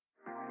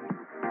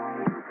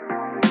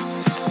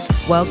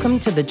Welcome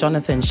to the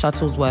Jonathan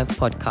Shuttlesworth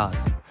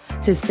podcast.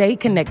 To stay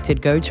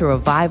connected, go to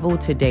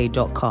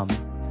revivaltoday.com.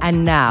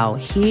 And now,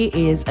 here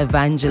is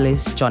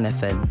Evangelist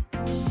Jonathan.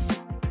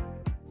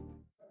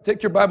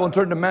 Take your Bible and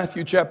turn to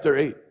Matthew chapter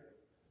 8.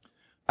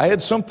 I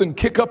had something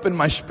kick up in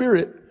my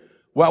spirit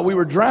while we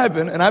were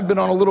driving, and I've been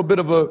on a little bit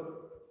of a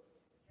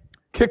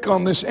kick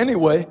on this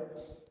anyway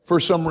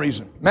for some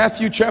reason.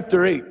 Matthew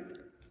chapter 8.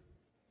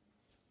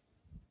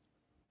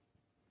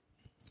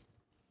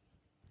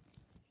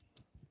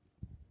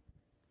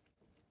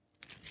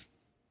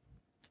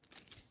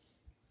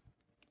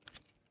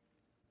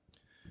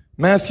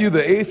 Matthew, the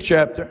 8th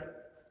chapter.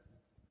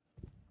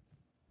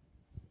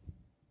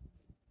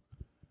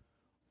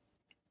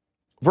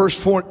 Verse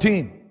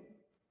 14.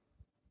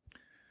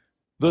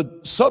 The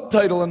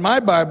subtitle in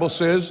my Bible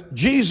says,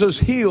 Jesus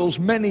heals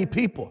many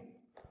people.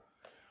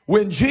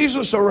 When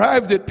Jesus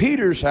arrived at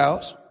Peter's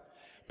house,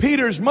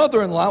 Peter's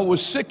mother-in-law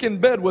was sick in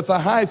bed with a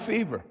high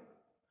fever.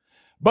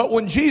 But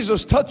when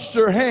Jesus touched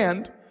her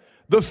hand,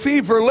 the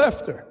fever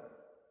left her.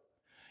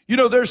 You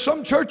know, there's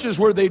some churches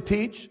where they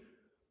teach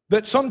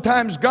that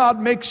sometimes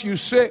God makes you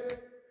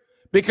sick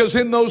because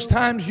in those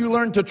times you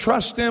learn to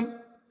trust Him.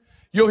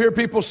 You'll hear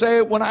people say,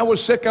 when I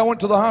was sick, I went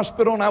to the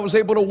hospital and I was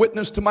able to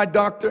witness to my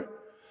doctor.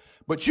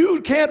 But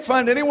you can't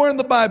find anywhere in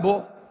the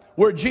Bible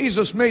where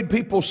Jesus made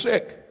people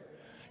sick.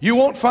 You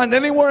won't find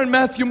anywhere in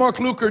Matthew,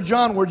 Mark, Luke, or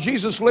John where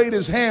Jesus laid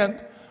His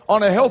hand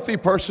on a healthy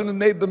person and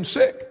made them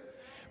sick.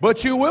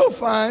 But you will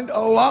find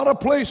a lot of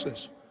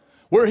places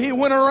where He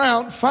went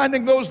around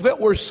finding those that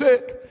were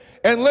sick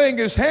and laying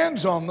His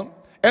hands on them,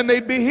 and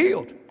they'd be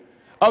healed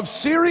of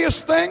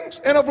serious things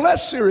and of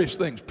less serious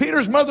things.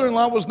 Peter's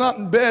mother-in-law was not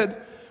in bed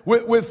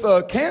with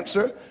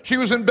cancer. She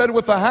was in bed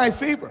with a high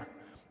fever.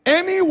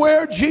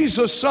 Anywhere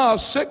Jesus saw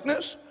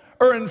sickness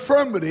or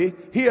infirmity,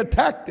 He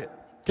attacked it.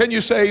 Can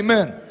you say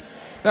amen?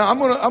 Now, I'm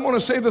gonna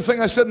say the thing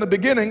I said in the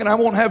beginning, and I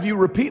won't have you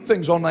repeat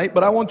things all night,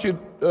 but I want you,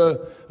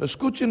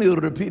 escuchen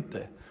y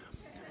repite.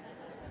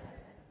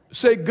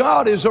 Say,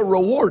 God is a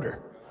rewarder.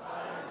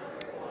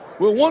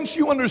 Well, once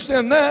you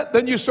understand that,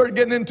 then you start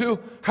getting into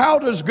how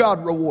does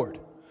God reward?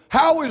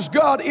 How is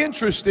God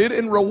interested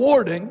in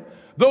rewarding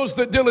those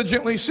that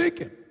diligently seek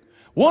Him?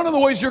 One of the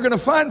ways you're going to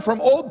find from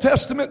Old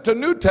Testament to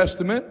New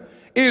Testament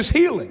is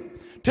healing.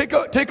 Take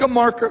a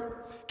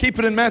marker, keep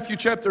it in Matthew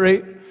chapter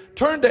 8,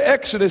 turn to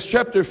Exodus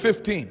chapter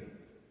 15.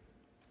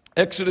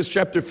 Exodus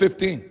chapter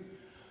 15.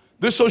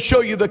 This will show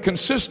you the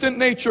consistent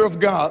nature of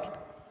God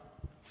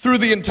through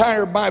the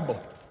entire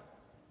Bible.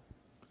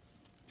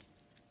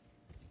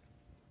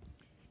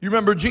 You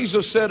remember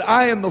Jesus said,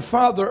 I and the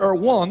Father are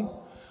one.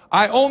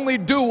 I only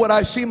do what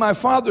I see my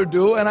Father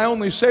do, and I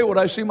only say what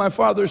I see my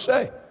Father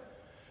say.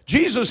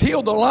 Jesus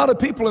healed a lot of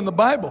people in the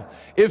Bible.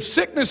 If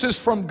sickness is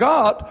from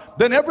God,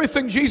 then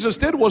everything Jesus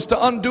did was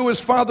to undo His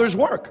Father's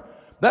work.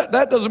 That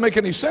doesn't make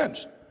any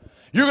sense.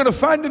 You're going to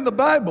find in the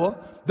Bible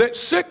that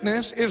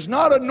sickness is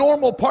not a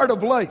normal part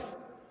of life.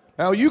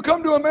 Now, you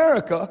come to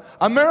America,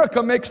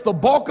 America makes the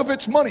bulk of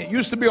its money. It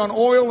used to be on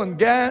oil and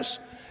gas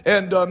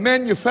and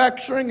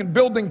manufacturing and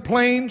building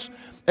planes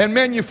and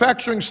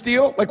manufacturing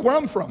steel, like where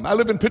I'm from. I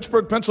live in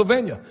Pittsburgh,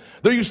 Pennsylvania.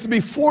 There used to be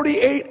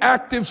 48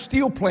 active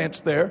steel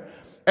plants there,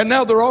 and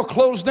now they're all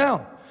closed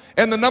down.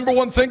 And the number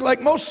one thing,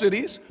 like most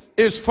cities,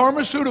 is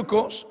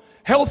pharmaceuticals,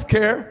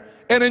 healthcare,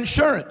 and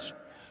insurance.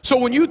 So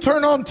when you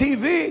turn on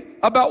TV,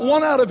 about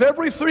 1 out of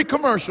every 3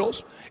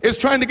 commercials is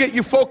trying to get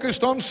you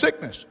focused on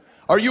sickness.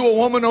 Are you a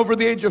woman over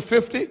the age of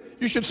 50?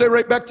 You should say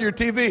right back to your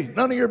TV,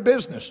 none of your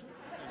business.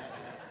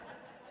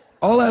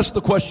 I'll ask the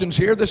questions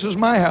here. This is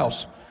my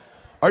house.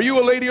 Are you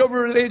a lady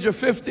over the age of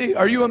 50?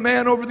 Are you a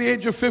man over the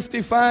age of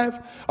 55?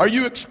 Are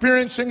you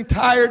experiencing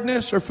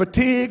tiredness or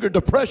fatigue or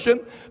depression?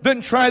 Then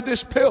try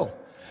this pill.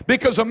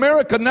 Because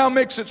America now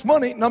makes its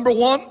money. Number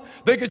one,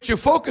 they get you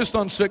focused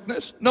on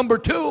sickness. Number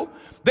two,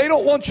 they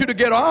don't want you to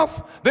get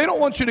off. They don't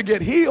want you to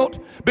get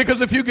healed. Because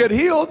if you get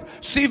healed,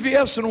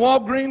 CVS and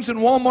Walgreens and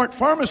Walmart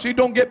Pharmacy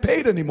don't get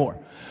paid anymore.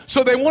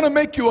 So they want to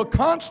make you a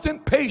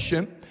constant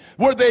patient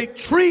where they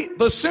treat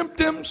the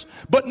symptoms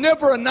but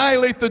never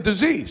annihilate the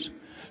disease.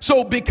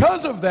 So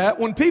because of that,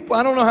 when people,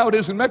 I don't know how it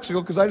is in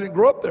Mexico because I didn't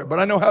grow up there, but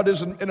I know how it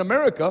is in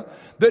America,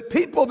 that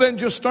people then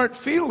just start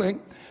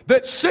feeling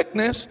that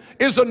sickness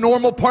is a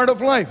normal part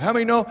of life. How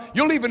many know?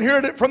 You'll even hear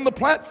it from the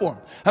platform.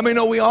 How many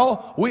know we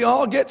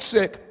all get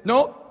sick?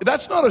 No,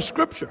 that's not a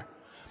scripture.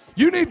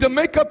 You need to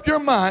make up your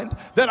mind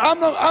that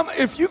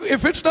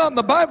if it's not in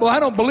the Bible, I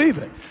don't believe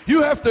it.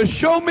 You have to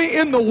show me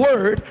in the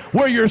Word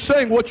where you're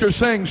saying what you're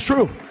saying is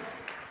true.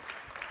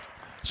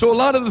 So a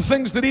lot of the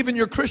things that even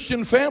your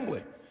Christian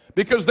family,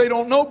 because they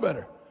don't know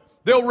better,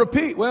 they'll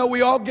repeat, well,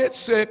 we all get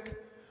sick.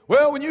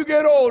 Well, when you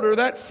get older,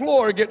 that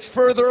floor gets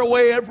further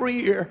away every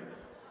year.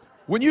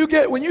 When you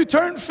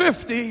turn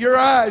 50, your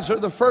eyes are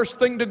the first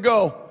thing to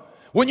go.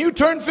 When you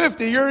turn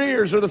 50, your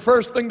ears are the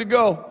first thing to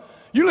go.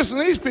 You listen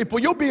to these people,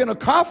 you'll be in a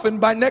coffin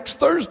by next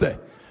Thursday.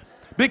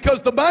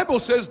 Because the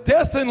Bible says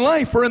death and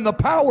life are in the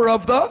power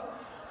of the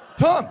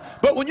tongue.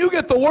 But when you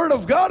get the word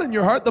of God in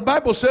your heart, the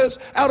Bible says,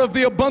 out of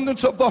the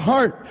abundance of the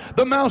heart,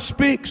 the mouth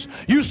speaks.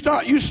 You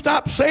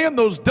stop saying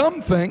those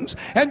dumb things,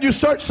 and you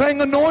start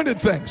saying anointed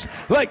things.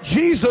 Like,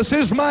 Jesus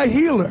is my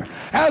healer.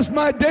 As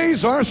my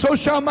days are, so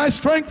shall my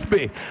strength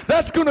be.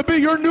 That's going to be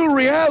your new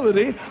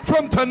reality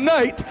from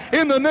tonight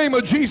in the name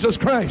of Jesus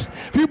Christ.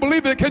 If you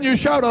believe it, can you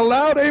shout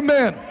aloud,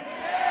 amen?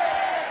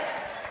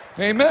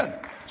 Amen.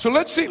 So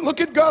let's see,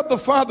 look at God the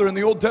Father in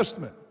the Old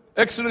Testament.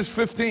 Exodus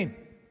 15.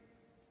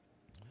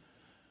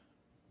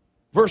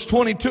 Verse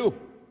 22,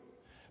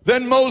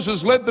 then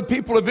Moses led the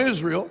people of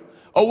Israel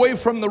away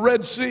from the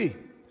Red Sea,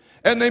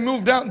 and they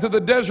moved out into the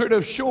desert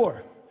of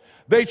Shur.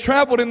 They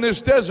traveled in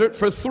this desert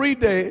for 3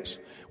 days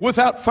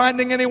without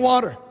finding any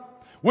water.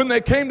 When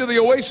they came to the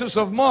oasis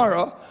of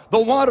Marah, the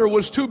water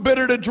was too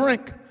bitter to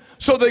drink.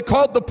 So they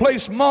called the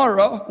place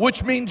Marah,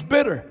 which means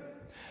bitter.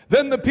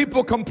 Then the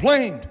people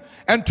complained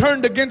and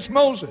turned against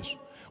Moses.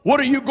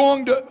 What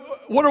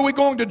are we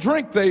going to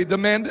drink? They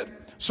demanded.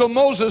 So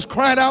Moses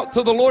cried out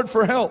to the Lord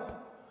for help.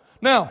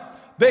 Now,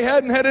 they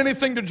hadn't had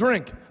anything to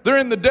drink. They're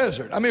in the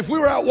desert. I mean, if we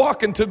were out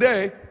walking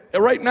today,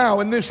 right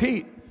now in this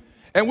heat,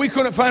 and we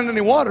couldn't find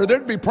any water,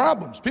 there'd be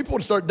problems. People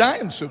would start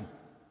dying soon.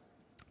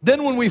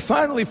 Then when we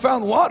finally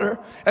found water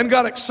and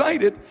got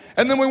excited,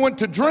 and then we went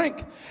to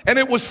drink, and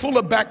it was full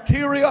of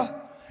bacteria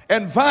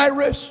and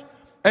virus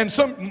and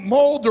some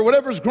mold or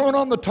whatever's growing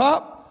on the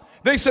top,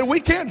 they said, we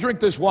can't drink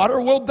this water,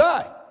 we'll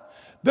die.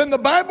 Then the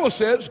Bible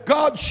says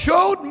God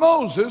showed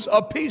Moses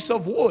a piece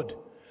of wood.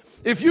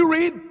 If you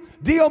read,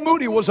 D.L.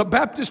 Moody was a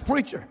Baptist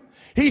preacher.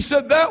 He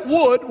said that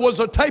wood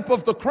was a type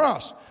of the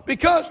cross.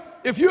 Because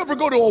if you ever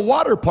go to a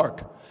water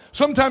park,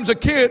 sometimes a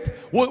kid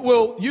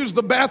will use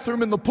the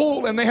bathroom in the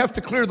pool and they have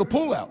to clear the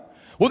pool out.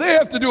 Well, they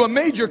have to do a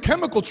major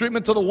chemical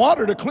treatment to the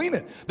water to clean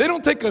it. They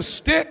don't take a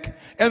stick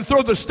and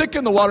throw the stick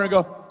in the water and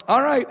go,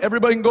 all right,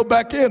 everybody can go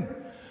back in.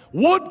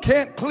 Wood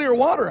can't clear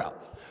water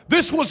out.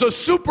 This was a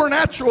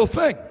supernatural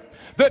thing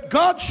that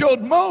God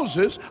showed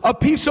Moses a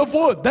piece of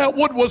wood. That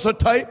wood was a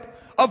type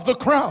of the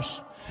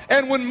cross.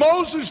 And when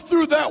Moses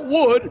threw that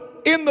wood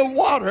in the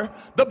water,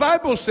 the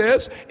Bible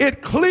says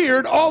it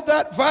cleared all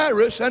that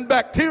virus and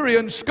bacteria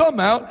and scum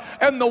out,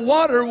 and the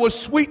water was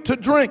sweet to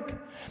drink.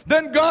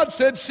 Then God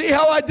said, see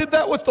how I did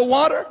that with the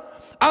water?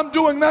 I'm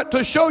doing that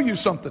to show you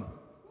something.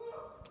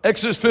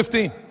 Exodus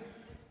 15.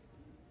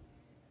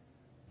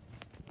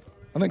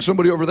 I think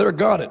somebody over there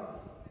got it.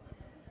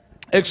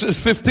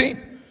 Exodus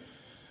 15.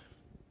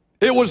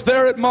 It was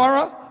there at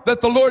Marah that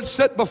the Lord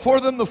set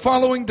before them the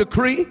following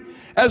decree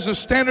as a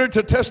standard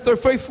to test their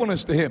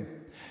faithfulness to Him.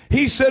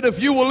 He said, if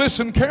you will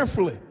listen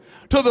carefully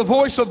to the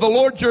voice of the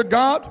Lord your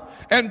God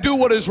and do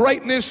what is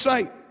right in His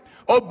sight,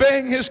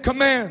 obeying His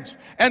commands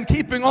and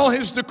keeping all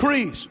His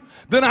decrees,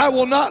 then I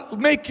will not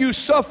make you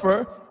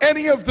suffer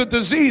any of the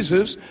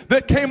diseases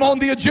that came on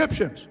the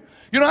Egyptians.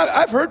 You know,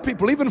 I've heard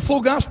people, even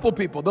full gospel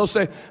people, they'll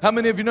say, how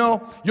many of you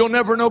know you'll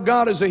never know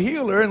God as a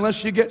healer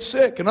unless you get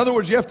sick? In other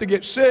words, you have to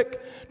get sick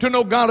to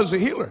know God as a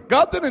healer.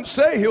 God didn't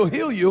say He'll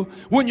heal you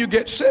when you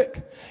get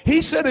sick.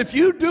 He said, if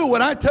you do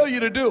what I tell you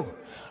to do,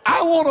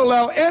 I won't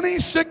allow any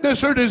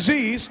sickness or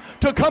disease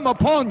to come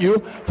upon you,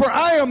 for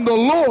I am the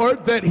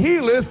Lord that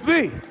healeth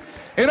thee.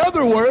 In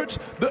other words,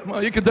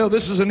 well, you can tell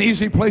this is an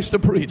easy place to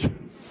preach.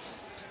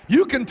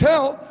 You can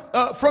tell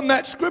from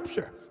that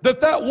scripture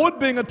that wood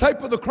being a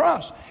type of the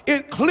cross,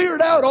 it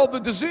cleared out all the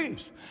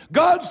disease.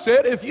 God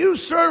said, if you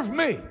serve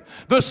me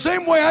the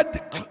same way I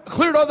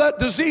cleared all that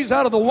disease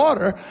out of the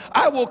water,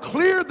 I will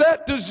clear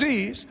that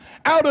disease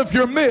out of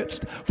your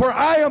midst, for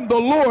I am the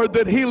Lord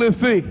that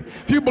healeth thee.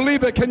 If you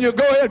believe it, can you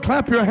go ahead,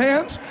 clap your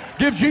hands,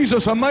 give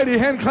Jesus a mighty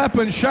hand clap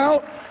and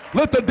shout.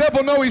 Let the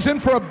devil know he's in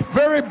for a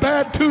very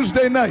bad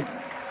Tuesday night.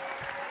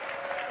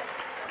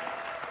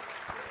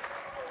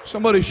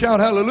 Somebody shout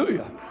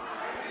hallelujah.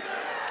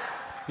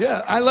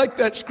 Yeah, I like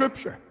that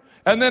scripture.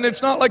 And then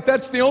it's not like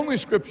that's the only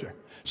scripture.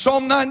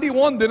 Psalm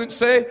 91 didn't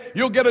say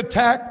you'll get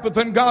attacked, but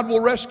then God will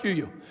rescue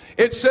you.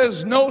 It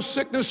says no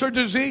sickness or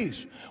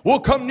disease will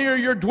come near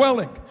your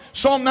dwelling.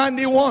 Psalm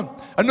 91,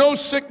 no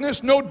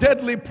sickness, no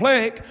deadly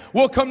plague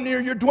will come near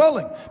your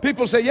dwelling.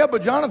 People say, yeah,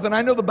 but Jonathan,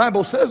 I know the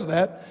Bible says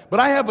that, but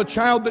I have a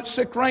child that's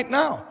sick right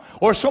now,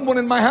 or someone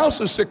in my house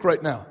is sick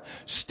right now.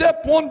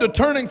 Step one to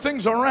turning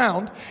things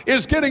around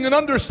is getting an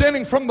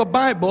understanding from the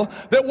Bible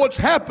that what's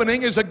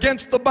happening is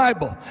against the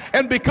Bible.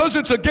 And because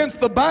it's against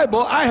the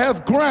Bible, I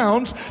have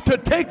grounds to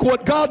take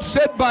what God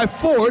said by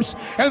force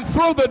and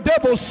throw the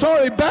devil's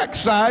sorry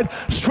backside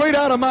straight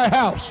out of my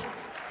house.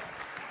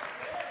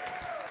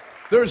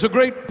 There's a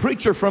great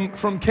preacher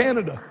from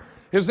Canada.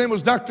 His name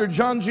was Dr.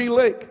 John G.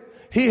 Lake.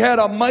 He had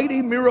a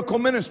mighty miracle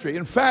ministry.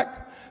 In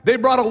fact, they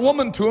brought a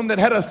woman to him that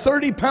had a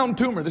 30-pound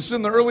tumor. This is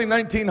in the early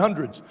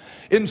 1900s.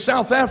 In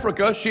South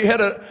Africa, she had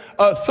a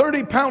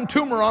 30-pound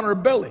tumor on her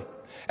belly.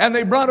 And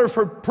they brought her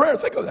for prayer.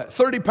 Think of that,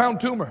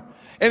 30-pound tumor.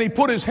 And he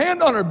put his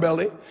hand on her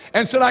belly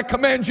and said, I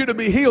command you to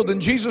be healed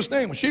in Jesus'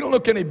 name. Well, she didn't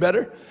look any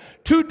better.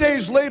 2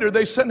 days later,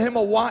 they sent him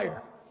a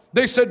wire.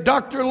 They said,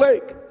 Dr.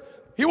 Lake.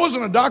 He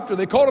wasn't a doctor.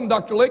 They called him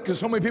Dr. Lake because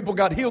so many people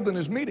got healed in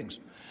his meetings.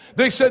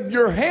 They said,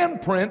 your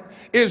handprint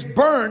is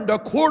burned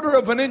 1/4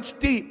 of an inch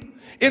deep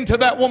into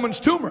that woman's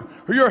tumor.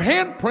 Your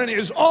handprint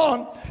is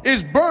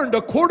burned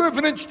 1/4 of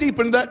an inch deep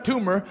into that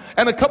tumor,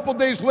 and a couple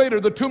days later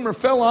the tumor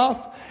fell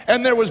off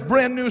and there was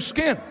brand new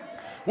skin.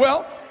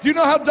 Well, do you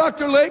know how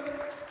Dr.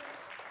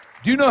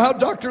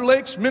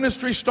 Lake's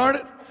ministry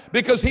started?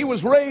 Because he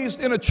was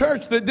raised in a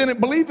church that didn't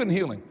believe in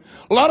healing.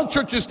 A lot of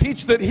churches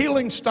teach that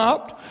healing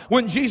stopped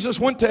when Jesus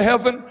went to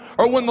heaven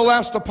or when the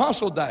last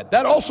apostle died.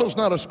 That also is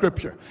not a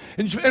scripture.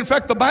 In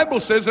fact, the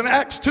Bible says in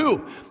Acts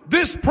 2,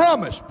 this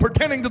promise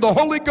pertaining to the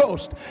Holy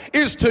Ghost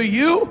is to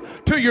you,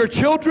 to your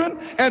children,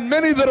 and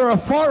many that are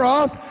afar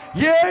off,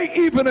 yea,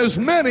 even as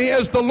many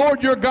as the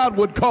Lord your God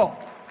would call.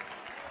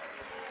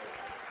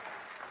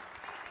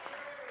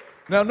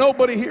 Now,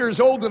 nobody here is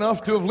old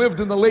enough to have lived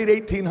in the late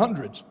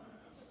 1800s.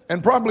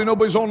 And probably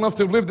nobody's old enough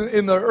to have lived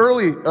in the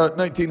early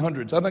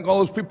 1900s. I think all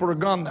those people are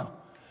gone now.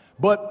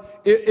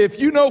 But if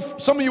you know,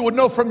 some of you would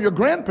know from your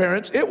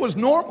grandparents, it was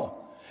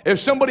normal. If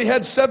somebody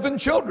had 7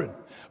 children,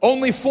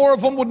 only 4 of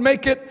them would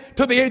make it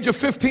to the age of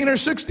 15 or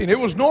 16. It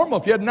was normal.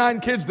 If you had 9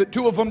 kids, that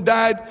 2 of them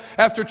died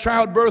after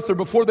childbirth or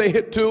before they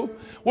hit 2.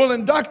 Well,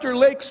 in Dr.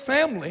 Lake's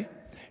family,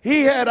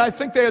 I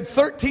think they had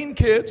 13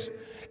 kids,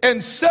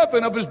 and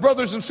 7 of his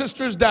brothers and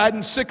sisters died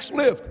and 6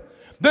 lived.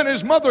 Then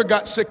his mother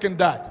got sick and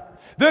died.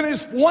 Then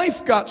his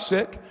wife got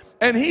sick,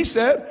 and he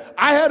said,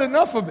 I had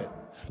enough of it.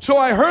 So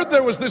I heard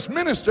there was this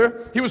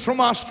minister, he was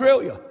from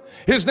Australia.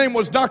 His name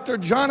was Dr.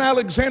 John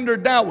Alexander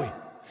Dowie.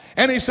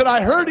 And he said,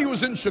 I heard he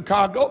was in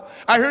Chicago.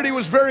 I heard he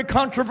was very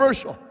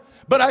controversial.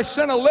 But I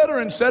sent a letter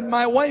and said,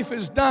 my wife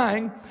is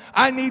dying.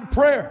 I need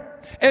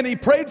prayer. And he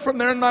prayed from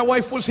there, and my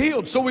wife was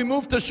healed. So we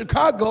moved to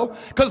Chicago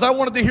because I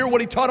wanted to hear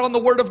what he taught on the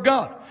Word of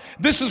God.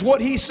 This is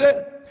what he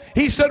said.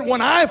 He said,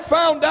 when I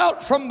found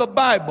out from the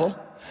Bible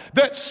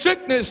that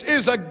sickness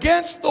is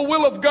against the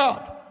will of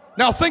God.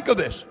 Now think of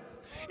this.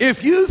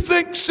 If you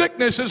think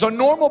sickness is a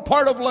normal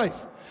part of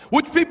life,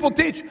 which people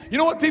teach, you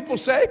know what people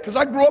say? Because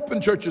I grew up in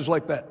churches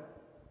like that.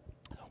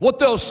 What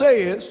they'll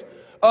say is,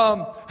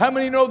 how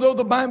many know though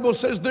the Bible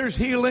says there's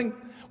healing?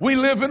 We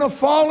live in a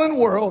fallen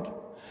world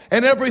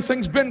and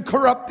everything's been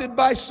corrupted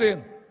by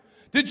sin.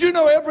 Did you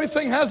know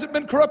everything hasn't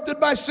been corrupted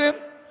by sin?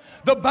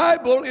 The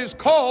Bible is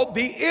called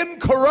the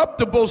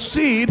incorruptible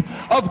seed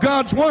of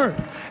God's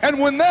Word. And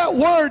when that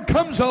Word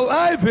comes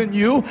alive in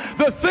you,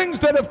 the things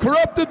that have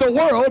corrupted the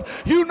world,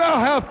 you now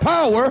have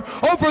power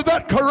over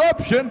that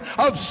corruption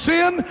of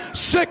sin,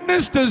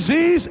 sickness,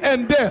 disease,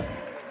 and death.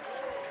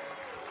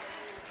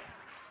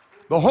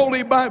 The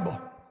Holy Bible.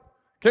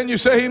 Can you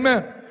say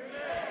amen? Amen.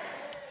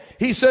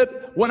 He said,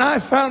 when I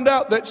found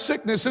out that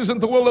sickness isn't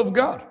the will of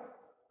God.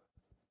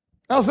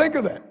 Now think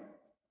of that.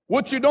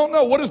 What you don't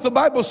know, what does the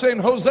Bible say in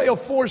Hosea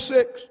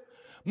 4:6?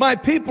 My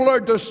people are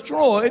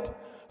destroyed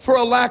for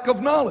a lack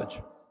of knowledge.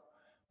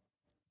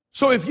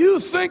 So if you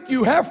think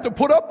you have to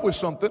put up with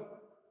something,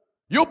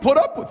 you'll put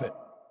up with it.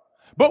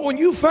 But when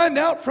you find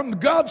out from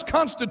God's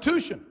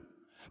constitution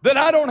that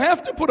I don't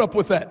have to put up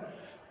with that,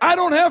 I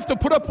don't have to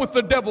put up with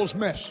the devil's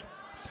mess.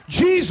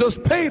 Jesus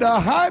paid a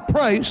high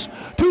price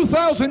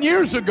 2,000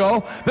 years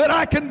ago that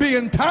I can be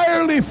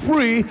entirely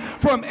free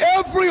from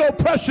every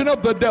oppression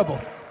of the devil.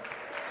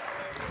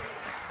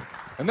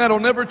 And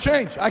that'll never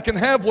change. I can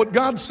have what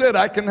God said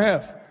I can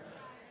have.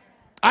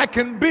 I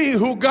can be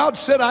who God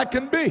said I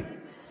can be.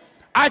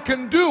 I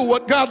can do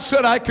what God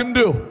said I can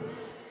do.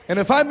 And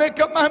if I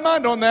make up my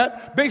mind on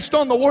that, based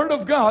on the Word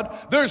of God,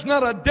 there's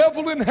not a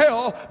devil in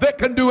hell that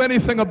can do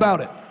anything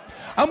about it.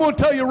 I'm going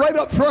to tell you right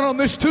up front on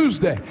this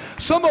Tuesday,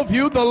 some of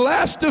you, the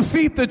last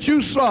defeat that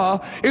you saw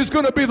is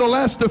going to be the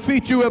last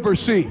defeat you ever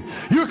see.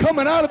 You're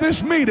coming out of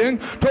this meeting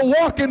to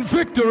walk in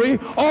victory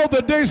all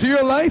the days of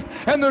your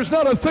life, and there's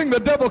not a thing the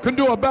devil can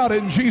do about it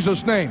in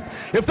Jesus' name.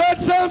 If that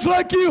sounds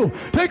like you,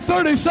 take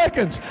 30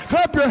 seconds,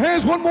 clap your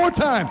hands one more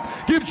time,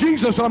 give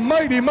Jesus a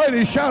mighty,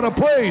 mighty shout of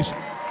praise.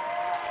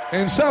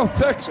 In South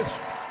Texas,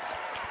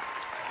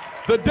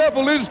 the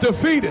devil is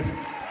defeated.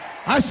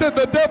 I said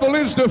the devil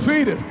is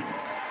defeated.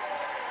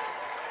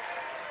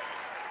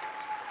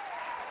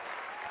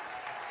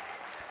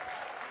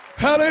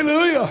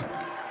 Hallelujah.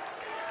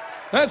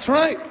 That's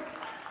right.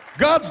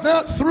 God's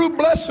not through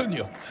blessing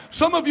you.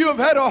 Some of you have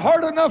had a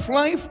hard enough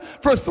life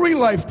for 3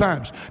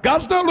 lifetimes.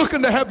 God's not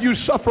looking to have you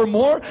suffer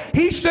more.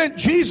 He sent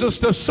Jesus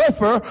to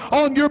suffer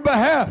on your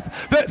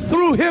behalf, that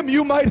through him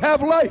you might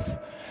have life.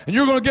 And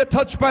you're going to get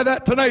touched by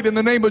that tonight in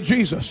the name of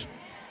Jesus.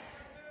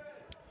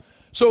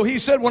 So he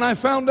said, when I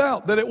found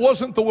out that it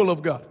wasn't the will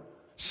of God,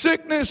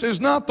 sickness is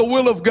not the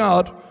will of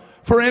God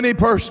for any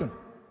person.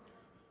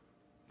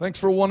 Thanks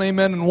for one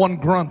amen and one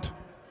grunt.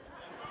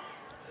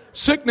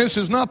 Sickness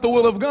is not the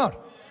will of God.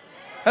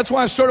 That's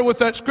why I started with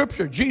that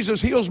scripture.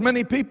 Jesus heals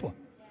many people.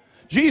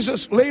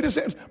 Jesus laid his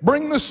hands,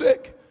 bring the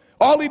sick.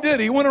 All he did,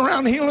 he went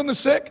around healing the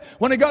sick.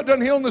 When he got done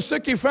healing the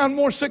sick, he found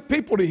more sick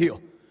people to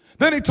heal.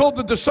 Then he told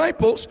the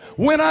disciples,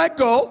 when I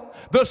go,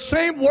 the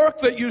same work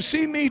that you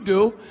see me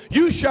do,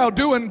 you shall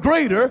do and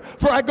greater,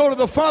 for I go to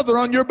the Father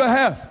on your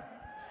behalf.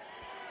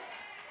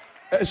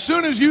 As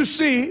soon as you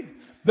see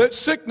that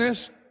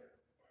sickness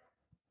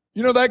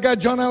You know that guy,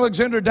 John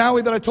Alexander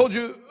Dowie, that I told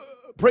you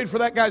prayed for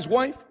that guy's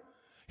wife?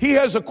 He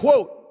has a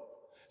quote.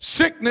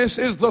 Sickness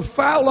is the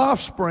foul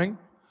offspring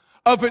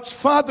of its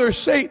father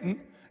Satan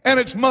and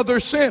its mother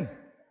sin.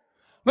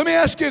 Let me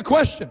ask you a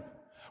question.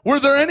 Were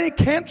there any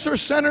cancer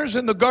centers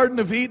in the Garden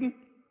of Eden?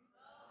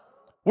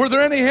 Were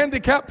there any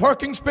handicapped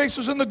parking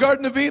spaces in the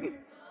Garden of Eden?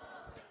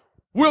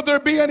 Will there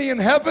be any in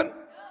heaven?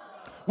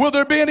 Will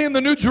there be any in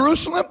the New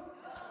Jerusalem?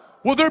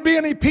 Will there be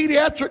any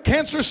pediatric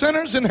cancer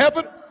centers in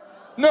heaven?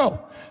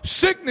 No.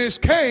 Sickness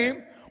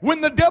came when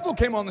the devil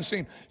came on the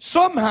scene.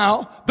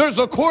 Somehow, there's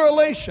a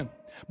correlation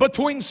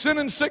between sin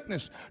and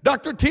sickness.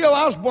 Dr. T.L.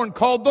 Osborne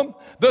called them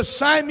the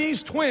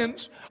Siamese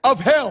twins of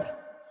hell.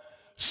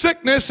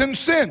 Sickness and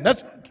sin.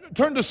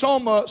 Turn to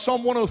Psalm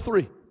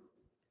 103.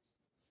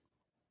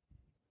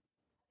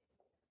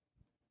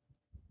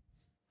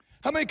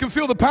 How many can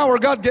feel the power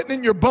of God getting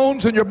in your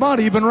bones and your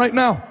body even right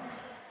now?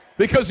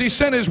 Because He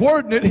sent His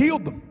word and it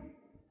healed them.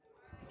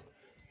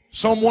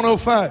 Psalm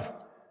 105. I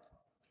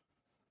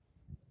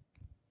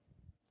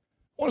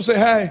want to say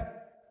hi.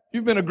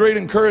 You've been a great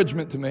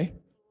encouragement to me.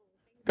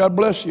 God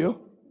bless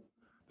you.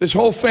 This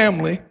whole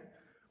family,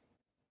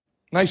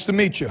 nice to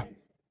meet you.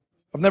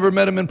 I've never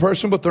met them in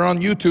person, but they're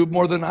on YouTube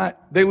more than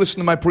they listen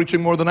to my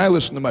preaching more than I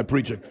listen to my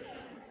preaching.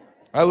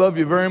 I love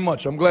you very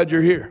much. I'm glad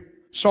you're here.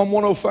 Psalm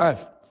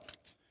 105.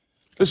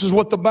 This is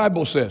what the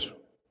Bible says.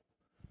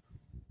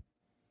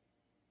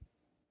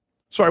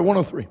 Sorry,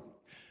 103.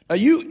 Now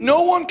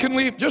no one can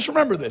leave, just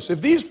remember this.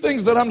 If these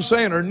things that I'm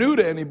saying are new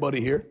to anybody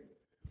here,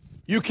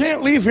 you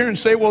can't leave here and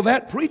say, well,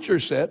 that preacher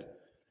said,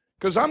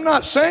 because I'm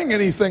not saying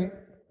anything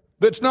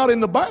that's not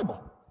in the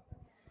Bible.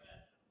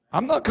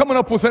 I'm not coming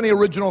up with any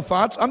original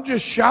thoughts. I'm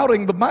just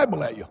shouting the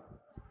Bible at you.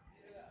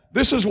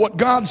 This is what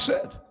God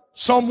said.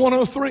 Psalm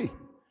 103.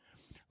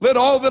 Let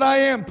all that I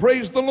am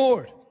praise the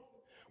Lord.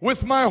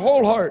 With my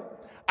whole heart,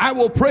 I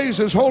will praise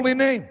His holy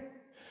name.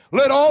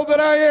 Let all that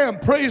I am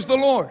praise the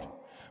Lord.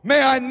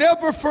 May I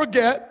never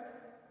forget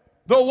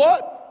the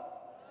what?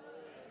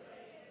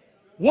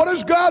 What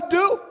does God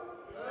do?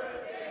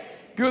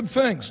 Good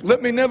things.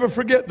 Let me never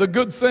forget the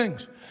good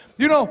things.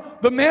 You know,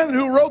 the man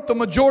who wrote the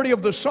majority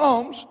of the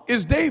Psalms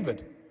is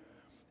David.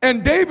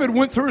 And David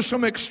went through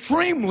some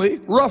extremely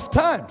rough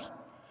times.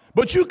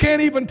 But you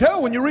can't even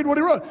tell when you read what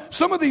he wrote.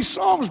 Some of these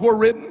Psalms were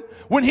written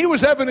when he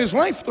was having his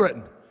life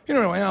threatened. You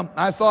know, well,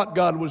 I thought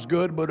God was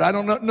good, but I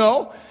don't know.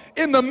 No.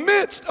 In the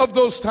midst of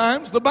those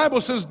times, the Bible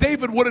says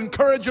David would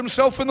encourage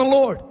himself in the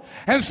Lord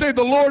and say,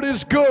 the Lord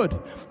is good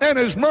and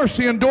His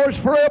mercy endures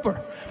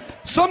forever.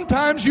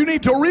 Sometimes you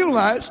need to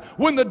realize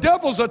when the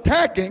devil's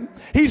attacking,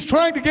 he's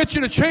trying to get you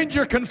to change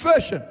your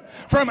confession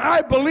from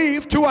I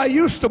believe to I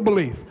used to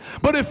believe.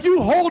 But if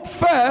you hold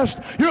fast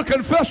your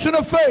confession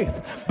of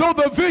faith, though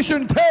the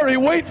vision tarry,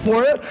 wait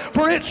for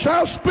it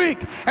shall speak.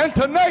 And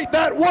tonight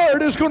that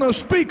word is going to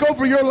speak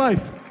over your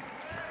life.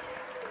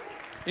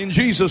 In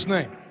Jesus'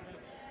 name.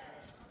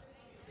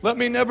 Let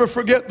me never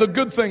forget the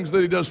good things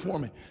that He does for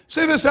me.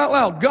 Say this out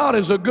loud. God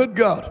is a good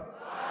God.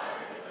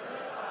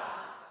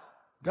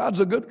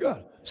 God's a good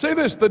God. Say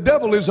this, the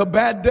devil is a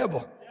bad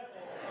devil.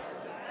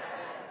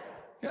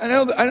 I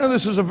know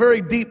this is a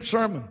very deep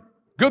sermon.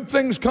 Good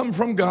things come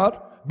from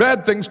God,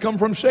 bad things come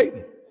from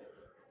Satan.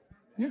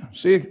 Yeah,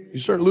 see, you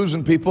start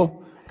losing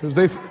people because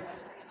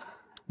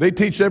they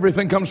teach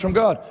everything comes from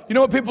God. You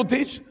know what people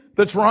teach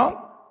that's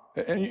wrong?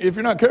 And if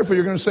you're not careful,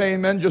 you're going to say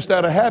amen just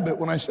out of habit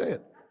when I say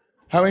it.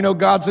 How we know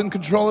God's in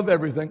control of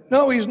everything?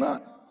 No, He's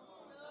not.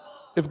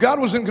 If God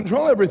was in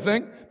control of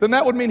everything, then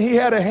that would mean He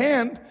had a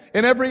hand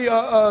in every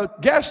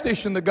gas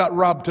station that got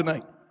robbed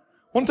tonight.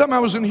 One time I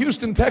was in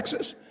Houston,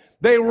 Texas.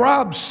 They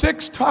robbed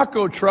 6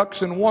 taco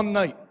trucks in one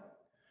night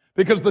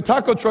because the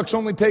taco trucks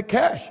only take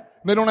cash.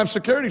 They don't have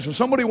security. So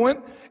somebody went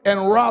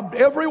and robbed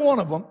every one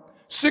of them,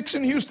 6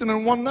 in Houston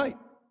in one night.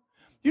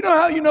 You know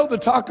how you know the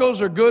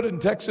tacos are good in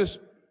Texas?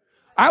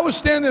 I was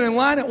standing in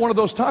line at one of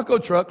those taco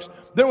trucks.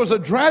 There was a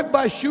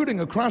drive-by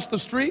shooting across the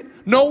street.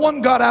 No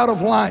one got out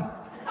of line.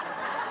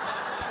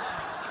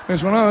 I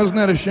said, oh, isn't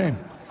that a shame?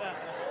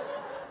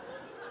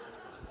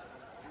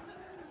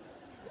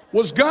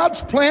 Was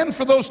God's plan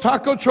for those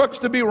taco trucks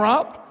to be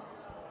robbed?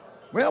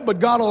 Well, but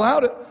God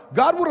allowed it.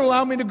 God would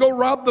allow me to go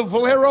rob the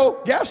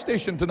Valero gas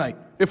station tonight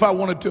if I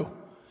wanted to.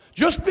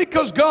 Just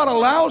because God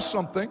allows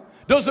something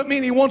doesn't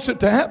mean He wants it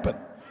to happen.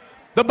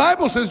 The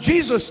Bible says,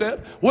 Jesus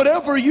said,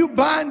 whatever you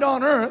bind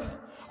on earth,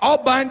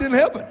 I'll bind in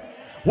heaven.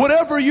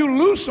 Whatever you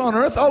loose on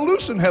earth, I'll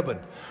loose in heaven.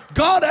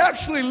 God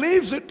actually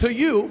leaves it to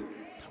you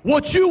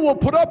what you will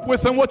put up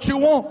with and what you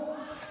won't.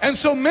 And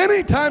so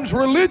many times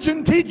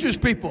religion teaches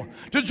people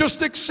to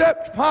just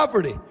accept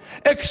poverty,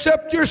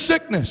 accept your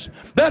sickness.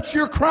 That's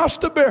your cross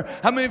to bear.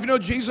 How many of you know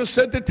Jesus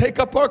said to take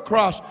up our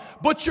cross?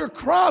 But your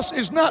cross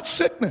is not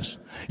sickness.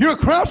 Your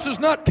cross is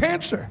not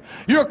cancer.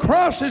 Your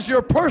cross is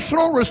your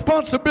personal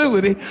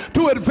responsibility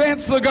to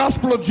advance the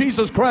gospel of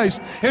Jesus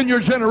Christ in your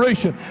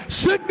generation.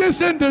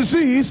 Sickness and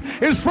disease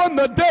is from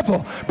the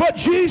devil, but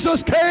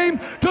Jesus came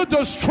to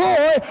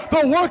destroy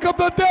the work of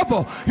the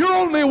devil. You're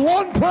only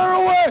one prayer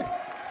away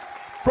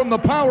from the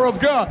power of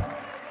God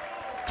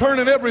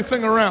turning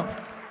everything around.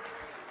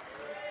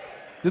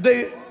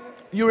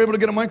 You were able to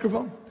get a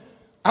microphone?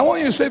 I want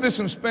you to say this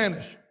in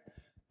Spanish.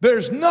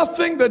 There's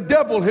nothing the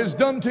devil has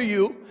done to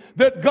you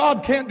that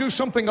God can't do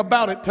something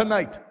about it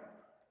tonight.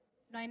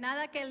 No hay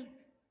nada que él...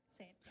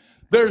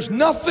 There's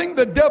nothing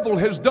the devil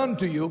has done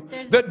to you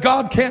that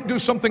God can't do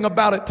something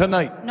about it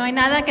tonight. No hay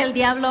nada que el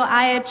diablo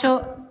ha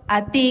hecho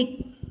a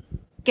ti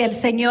que el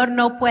Señor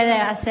no puede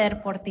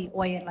hacer por ti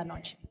hoy en la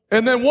noche.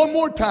 And then one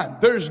more time.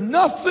 There's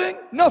nothing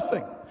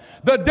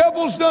the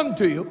devil's done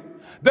to you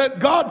that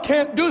God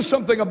can't do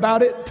something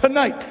about it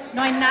tonight.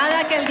 No hay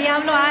nada que el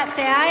diablo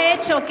te ha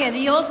hecho que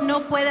Dios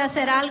no puede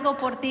hacer algo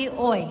por ti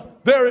hoy.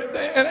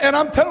 And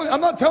I'm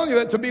not telling you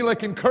that to be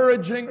like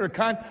encouraging or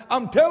kind.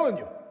 I'm telling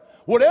you,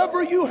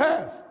 whatever you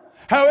have,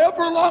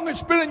 however long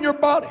it's been in your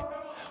body,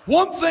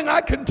 one thing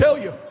I can tell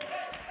you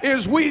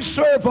is we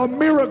serve a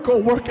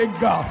miracle working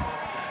God.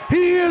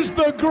 He is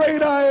the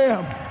great I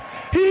am.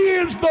 He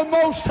is the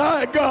most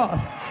high God.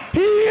 He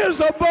is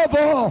above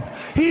all.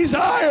 He's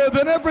higher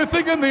than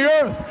everything in the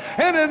earth.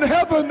 And in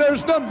heaven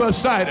there's none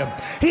beside him.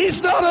 He's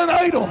not an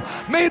idol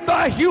made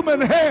by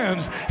human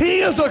hands. He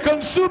is a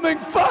consuming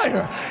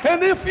fire.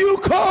 And if you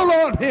call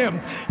on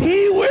him,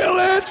 he will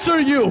answer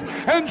you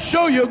and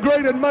show you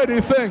great and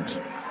mighty things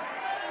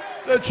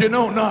that you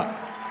know not.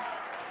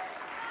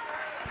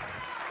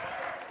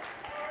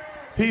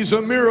 He's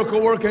a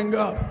miracle working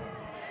God.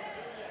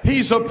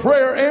 He's a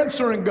prayer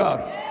answering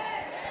God.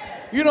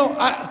 You know,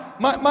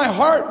 my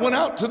heart went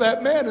out to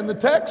that man in the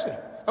taxi.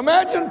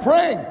 Imagine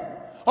praying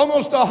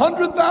almost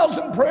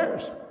 100,000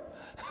 prayers.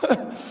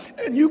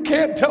 And you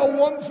can't tell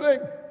one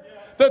thing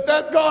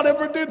that God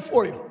ever did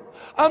for you.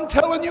 I'm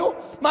telling you,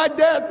 my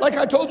dad, like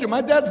I told you, my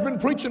dad's been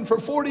preaching for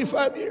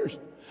 45 years.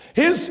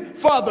 His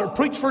father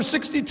preached for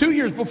 62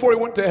 years before he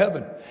went to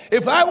heaven.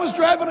 If I was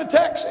driving a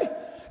taxi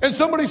and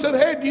somebody said,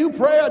 hey, do you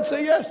pray? I'd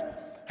say yes.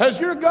 Has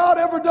your God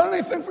ever done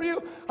anything for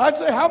you? I'd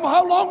say,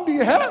 how long do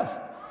you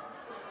have?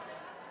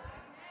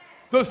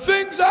 The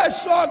things I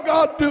saw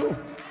God do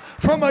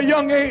from a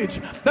young age.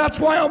 That's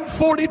why I'm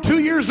 42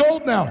 years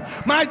old now.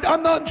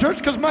 I'm not in church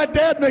because my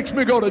dad makes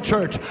me go to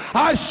church.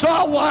 I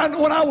saw one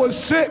when I was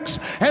 6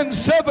 and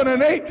 7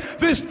 and 8.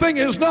 This thing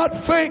is not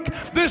fake.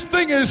 This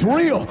thing is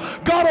real.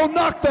 God will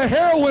knock the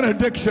heroin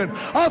addiction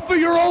off of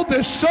your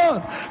oldest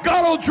son.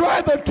 God will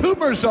dry the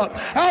tumors up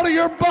out of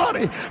your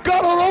body.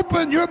 God will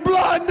open your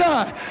blind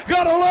eye.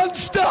 God will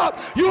unstop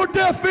your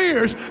deaf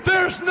ears.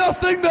 There's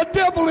nothing the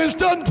devil has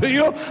done to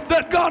you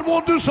that God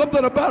won't do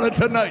something about it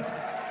tonight.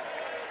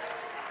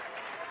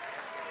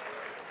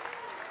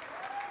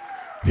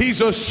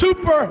 He's a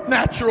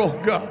supernatural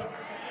God.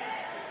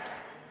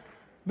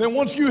 Then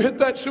once you hit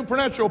that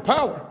supernatural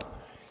power,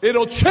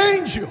 it'll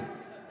change you.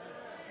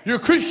 Your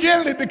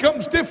Christianity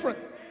becomes different.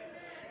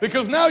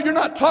 Because now you're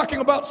not talking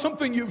about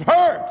something you've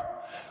heard.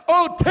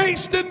 Oh,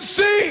 taste and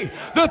see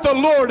that the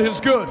Lord is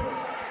good.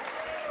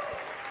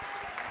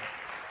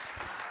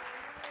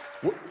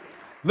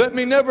 Let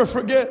me never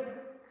forget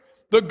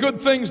the good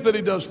things that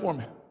he does for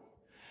me.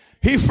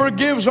 He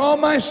forgives all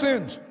my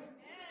sins.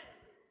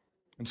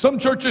 And some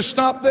churches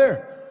stop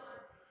there.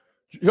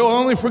 He'll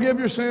only forgive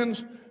your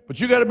sins,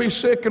 but you got to be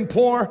sick and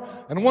poor.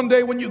 And one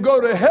day when you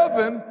go to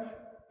heaven,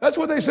 that's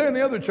what they say in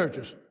the other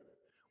churches.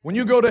 When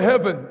you go to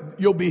heaven,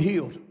 you'll be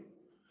healed.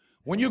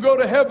 When you go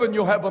to heaven,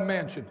 you'll have a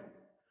mansion.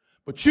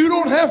 But you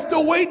don't have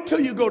to wait till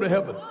you go to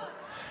heaven.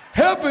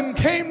 Heaven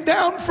came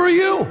down for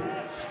you.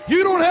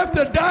 You don't have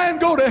to die and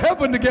go to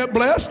heaven to get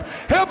blessed.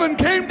 Heaven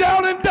came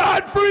down and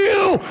died for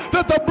you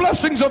that the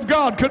blessings of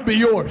God could be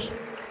yours.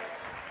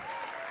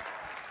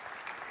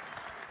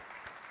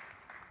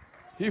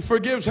 He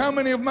forgives how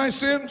many of my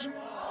sins?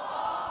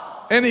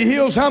 And he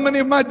heals how many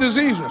of my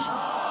diseases?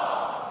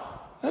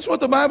 That's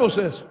what the Bible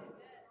says.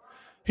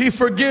 He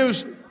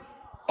forgives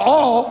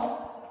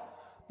all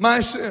my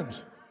sins.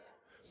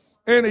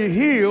 And he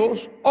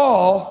heals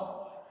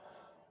all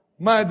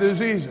my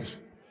diseases.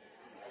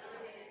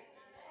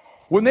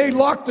 When they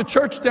locked the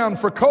church down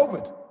for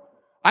COVID,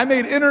 I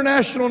made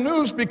international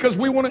news because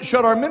we wouldn't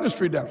shut our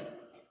ministry down.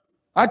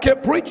 I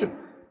kept preaching.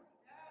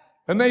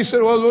 And they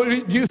said, well,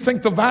 do you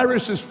think the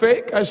virus is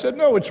fake? I said,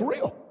 no, it's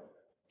real.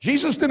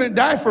 Jesus didn't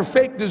die for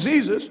fake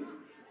diseases.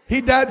 He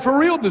died for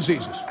real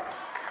diseases.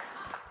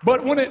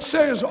 But when it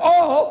says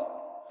all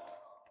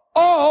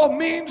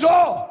means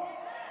all.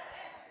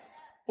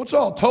 What's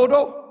all?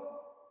 Todo?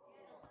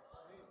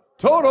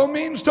 Todo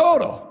means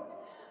todo.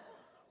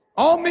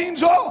 All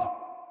means all.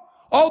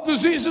 All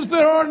diseases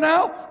that are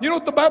now. You know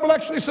what the Bible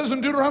actually says in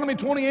Deuteronomy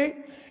 28?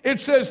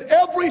 It says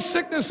every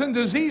sickness and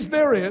disease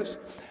there is,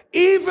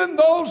 even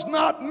those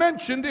not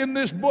mentioned in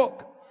this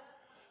book,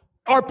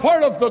 are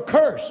part of the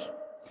curse.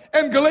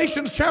 And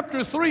Galatians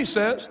chapter 3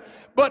 says,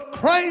 but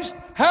Christ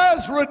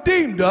has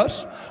redeemed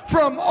us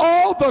from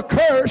all the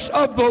curse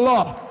of the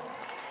law.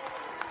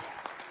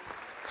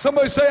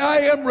 Somebody say, I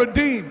am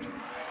redeemed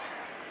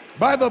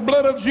by the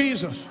blood of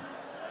Jesus.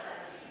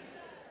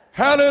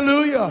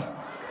 Hallelujah.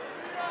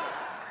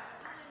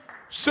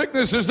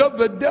 Sickness is of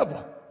the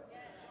devil.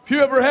 If you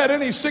ever had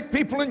any sick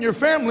people in your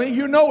family,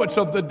 you know it's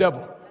of the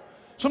devil.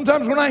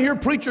 Sometimes when I hear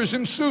preachers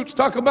in suits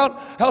talk about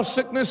how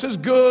sickness is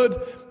good,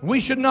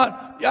 we should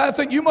not. Yeah, I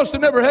think you must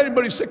have never had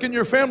anybody sick in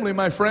your family,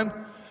 my friend,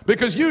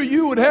 because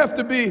you would have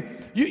to be,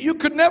 you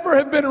could never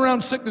have been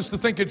around sickness to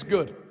think it's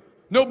good.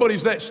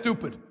 Nobody's that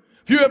stupid.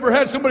 If you ever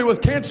had somebody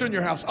with cancer in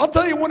your house, I'll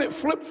tell you when it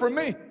flipped for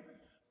me.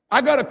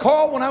 I got a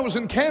call when I was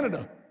in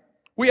Canada.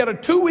 We had a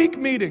 2-week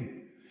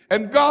meeting,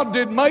 and God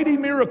did mighty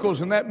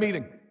miracles in that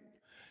meeting.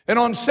 And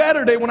on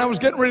Saturday, when I was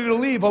getting ready to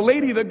leave, a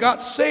lady that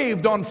got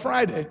saved on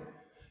Friday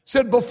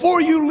said,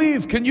 before you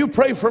leave, can you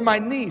pray for my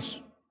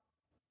niece?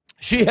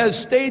 She has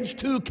stage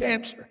 2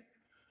 cancer.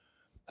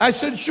 I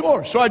said,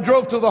 sure. So I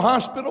drove to the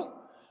hospital,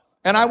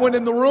 and I went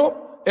in the room,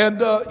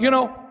 and you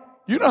know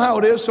how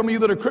it is, some of you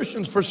that are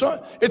Christians, for some,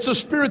 it's a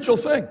spiritual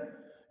thing.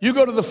 You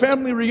go to the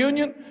family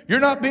reunion, you're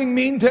not being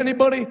mean to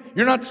anybody,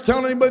 you're not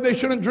telling anybody they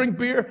shouldn't drink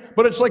beer,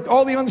 but it's like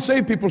all the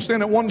unsaved people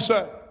stand at one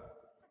side.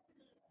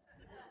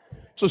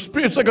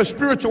 It's like a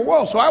spiritual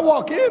wall. So I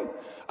walk in,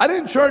 I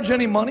didn't charge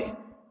any money.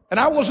 And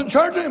I wasn't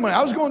charging any money.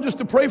 I was going just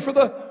to pray for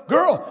the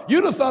girl.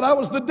 You'd have thought I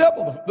was the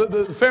devil.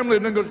 The family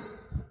then goes.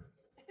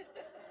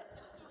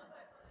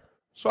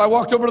 So I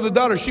walked over to the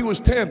daughter. She was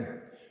 10.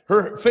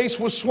 Her face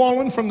was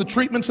swollen from the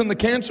treatments and the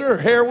cancer. Her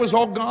hair was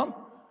all gone.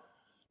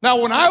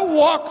 Now, when I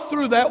walked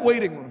through that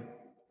waiting room,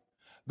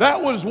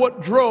 that was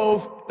what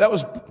drove, that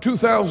was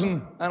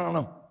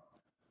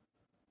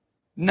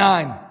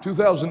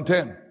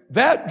 2010.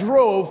 That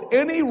drove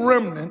any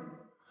remnant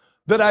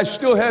that I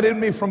still had in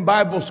me from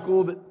Bible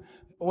school that,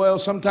 well,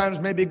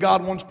 sometimes maybe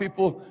God wants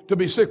people to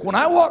be sick. When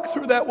I walked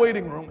through that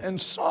waiting room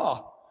and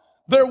saw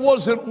there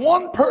wasn't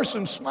one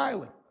person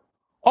smiling,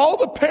 all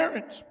the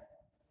parents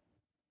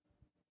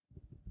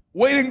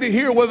waiting to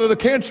hear whether the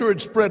cancer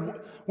had spread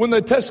when the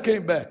test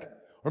came back,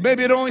 or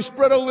maybe it only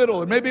spread a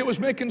little, or maybe it was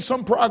making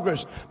some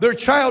progress. Their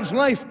child's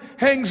life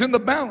hangs in the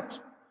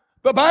balance.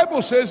 The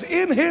Bible says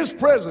in His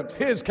presence,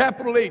 His,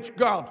 capital H,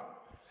 God,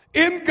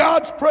 in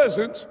God's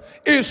presence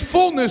is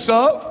fullness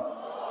of,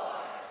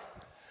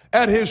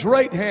 at His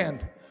right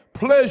hand,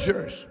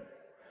 pleasures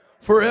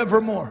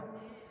forevermore.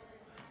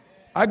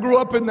 I grew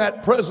up in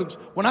that presence.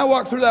 When I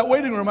walked through that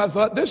waiting room, I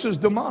thought, this is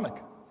demonic.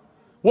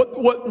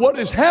 What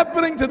is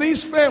happening to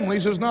these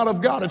families is not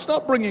of God. It's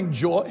not bringing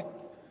joy.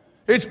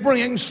 It's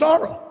bringing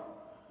sorrow.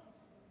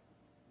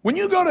 When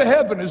you go to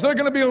heaven, is there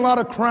going to be a lot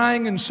of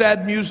crying and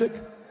sad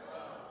music?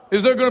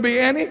 Is there going to be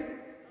any?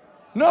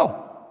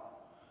 No.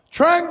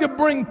 Trying to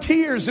bring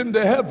tears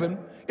into heaven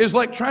is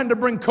like trying to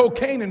bring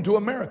cocaine into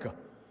America.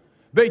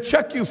 They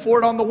check you for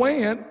it on the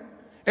way in,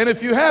 and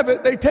if you have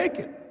it, they take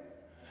it.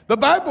 The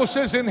Bible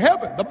says in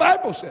heaven, the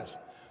Bible says,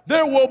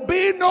 there will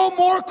be no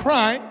more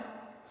crying,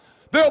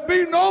 there'll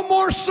be no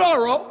more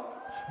sorrow,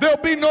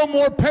 there'll be no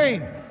more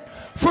pain.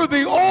 For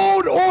the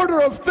old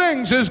order of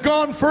things is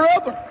gone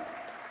forever.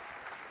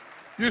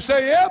 You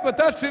say, yeah, but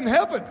that's in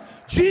heaven.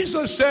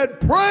 Jesus said,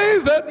 pray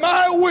that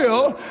my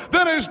will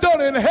that is done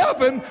in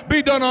heaven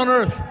be done on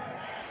earth.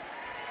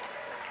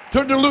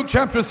 Turn to Luke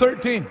chapter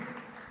 13.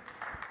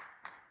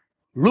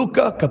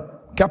 Luca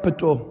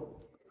capítulo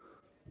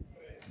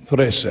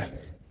 13.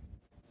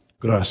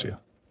 Gracias.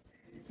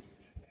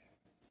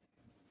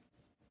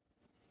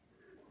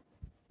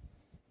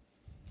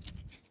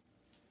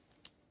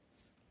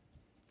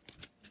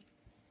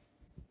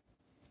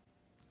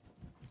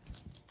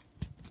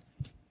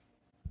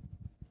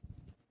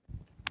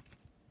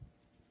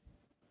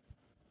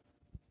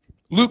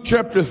 Luke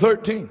chapter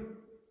 13,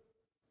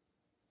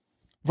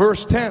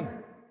 verse 10.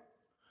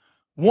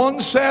 One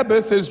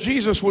Sabbath, as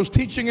Jesus was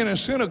teaching in a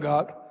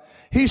synagogue,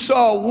 he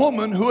saw a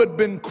woman who had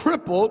been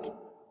crippled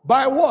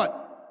by what?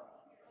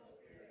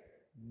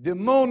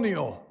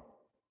 Demonio.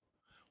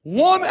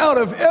 1 out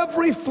of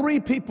every 3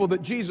 people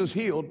that Jesus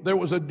healed, there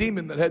was a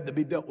demon that had to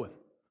be dealt with.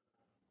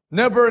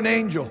 Never an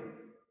angel.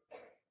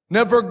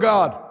 Never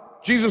God.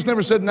 Jesus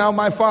never said, now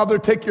my Father,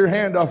 take your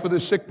hand off of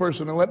this sick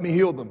person and let me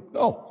heal them.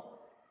 No.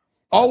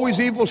 Always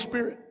evil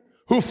spirit,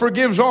 who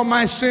forgives all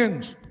my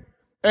sins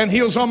and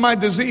heals all my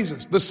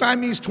diseases. The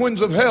Siamese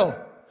twins of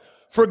hell.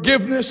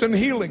 Forgiveness and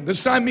healing. The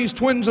Siamese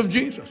twins of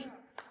Jesus.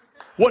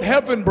 What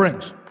heaven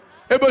brings.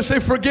 Everybody say,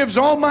 forgives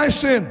all my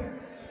sin.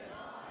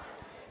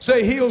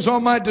 Say, heals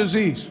all my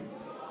disease.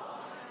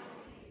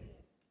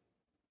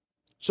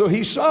 So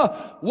he saw,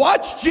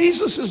 watch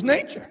Jesus'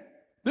 nature.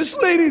 This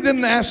lady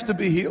didn't ask to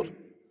be healed.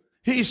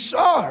 He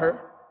saw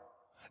her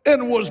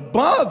and was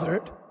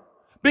bothered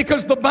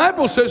because the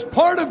Bible says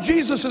part of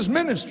Jesus'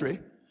 ministry,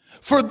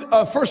 for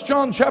 1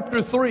 John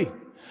chapter 3,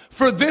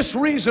 for this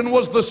reason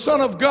was the Son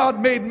of God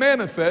made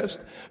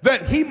manifest,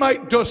 that he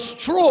might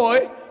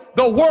destroy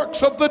the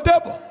works of the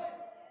devil.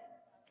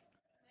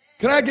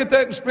 Can I get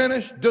that in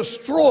Spanish?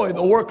 Destroy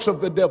the works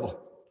of the devil.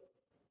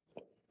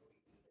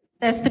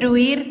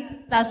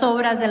 Destruir las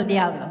obras del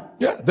diablo.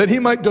 Yeah, that he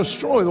might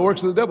destroy the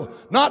works of the devil.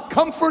 Not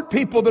comfort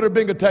people that are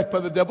being attacked by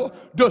the devil.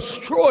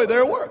 Destroy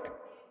their work.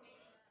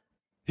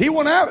 He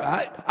went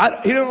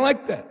out. He didn't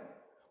like that.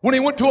 When he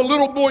went to a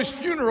little boy's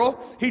funeral,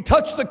 he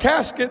touched the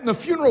casket and the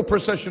funeral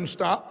procession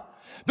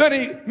stopped. Then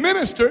he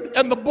ministered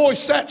and the boy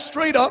sat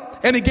straight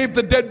up and he gave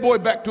the dead boy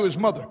back to his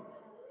mother.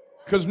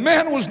 Because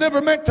man was never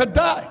meant to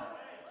die.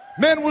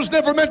 Man was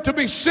never meant to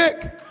be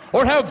sick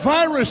or have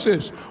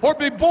viruses or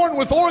be born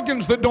with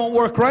organs that don't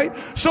work right.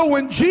 So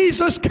when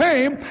Jesus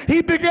came,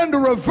 he began to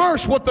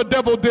reverse what the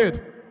devil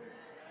did.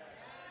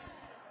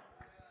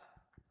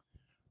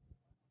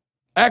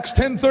 Acts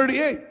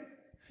 10:38.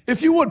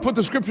 If you would, put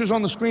the scriptures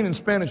on the screen in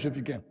Spanish if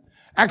you can.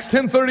 Acts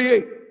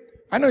 10:38.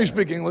 I know you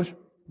speak English,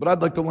 but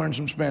I'd like to learn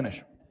some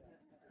Spanish.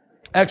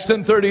 Acts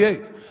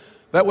 10:38.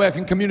 That way I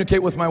can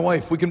communicate with my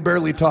wife. We can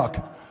barely talk.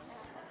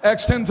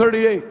 Acts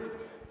 10:38.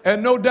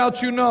 And no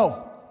doubt you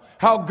know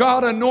how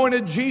God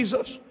anointed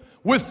Jesus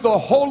with the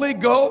Holy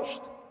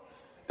Ghost,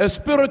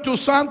 Espíritu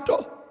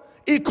Santo,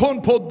 y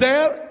con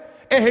poder,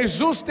 y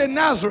Jesús de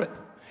Nazaret,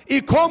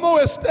 y como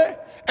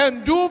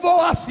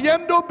anduvo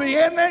haciendo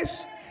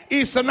bienes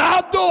y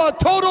sanando a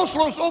todos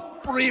los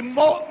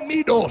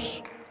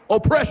oprimidos,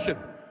 oppression,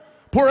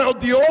 por el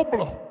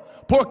diablo,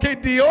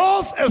 porque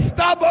Dios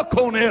estaba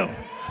con él,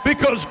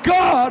 because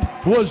God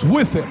was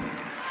with him.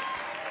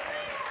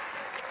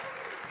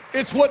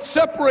 It's what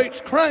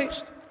separates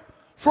Christ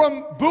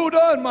from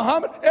Buddha and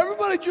Muhammad.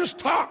 Everybody just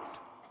talked.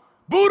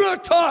 Buddha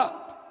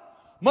talked.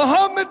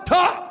 Muhammad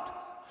talked.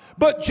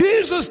 But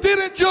Jesus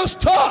didn't just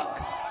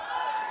talk.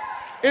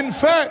 In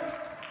fact,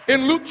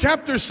 in Luke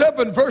chapter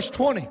 7, verse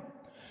 20,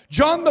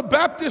 John the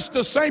Baptist's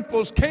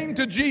disciples came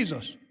to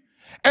Jesus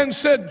and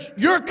said,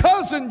 your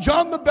cousin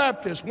John the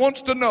Baptist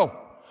wants to know,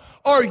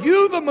 are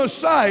you the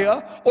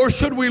Messiah or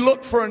should we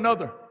look for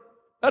another?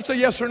 That's a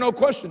yes or no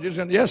question. Jesus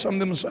said, yes, I'm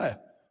the Messiah.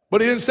 But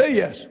he didn't say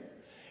yes.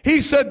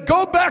 He said,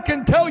 go back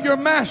and tell your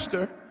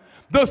master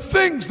the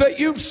things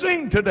that you've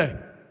seen today.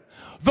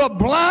 The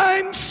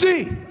blind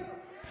see,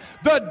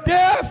 the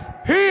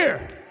deaf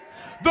hear,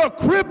 the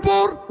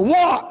crippled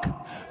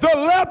walk, the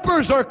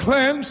lepers are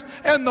cleansed,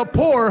 and the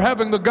poor are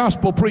having the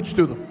gospel preached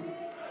to them.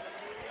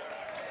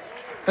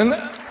 And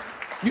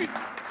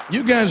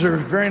you guys are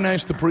very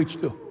nice to preach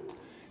to.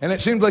 And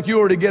it seems like you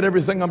already get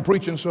everything I'm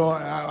preaching, so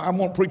I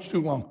won't preach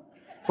too long.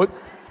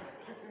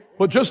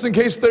 But just in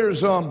case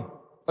there's a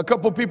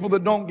couple people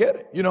that don't get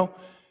it, you know,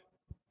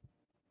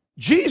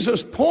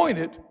 Jesus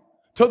pointed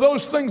to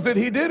those things that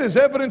he did as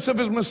evidence of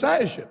his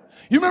messiahship.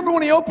 You remember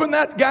when he opened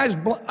that guy's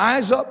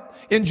eyes up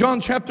in John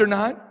chapter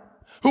 9,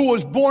 who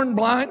was born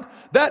blind?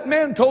 That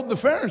man told the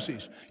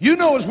Pharisees, you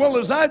know as well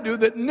as I do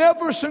that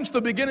never since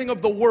the beginning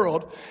of the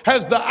world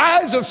has the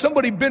eyes of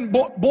somebody been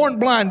born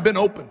blind been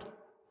opened.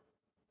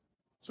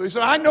 So he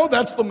said, I know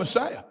that's the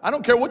Messiah. I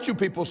don't care what you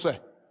people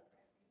say.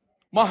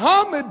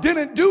 Muhammad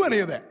didn't do any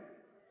of that.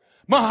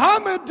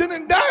 Muhammad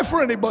didn't die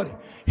for anybody.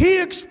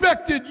 He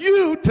expected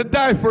you to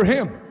die for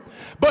him.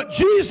 But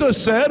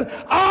Jesus said,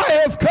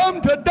 I have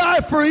come to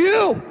die for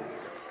you.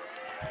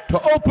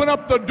 To open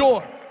up the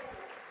door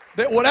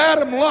that what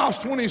Adam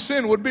lost when he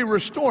sinned would be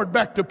restored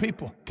back to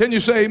people. Can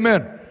you say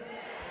amen?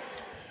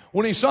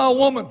 When he saw a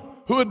woman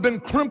who had been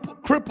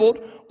crippled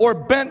or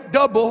bent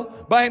double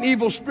by an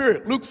evil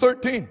spirit, Luke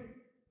 13.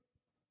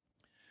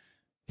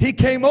 He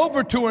came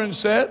over to her and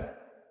said,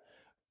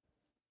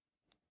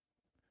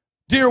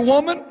 dear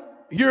woman,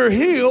 you're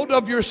healed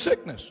of your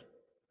sickness.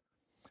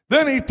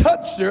 Then he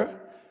touched her,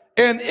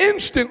 and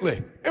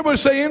instantly, everybody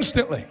say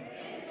instantly.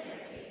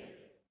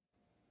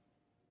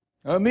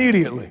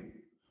 Immediately.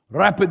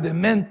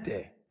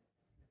 Rapidamente.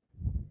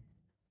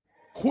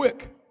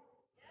 Quick.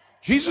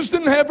 Jesus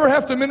didn't ever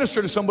have to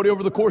minister to somebody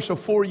over the course of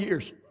 4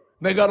 years.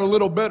 They got a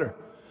little better.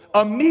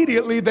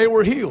 Immediately they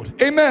were healed.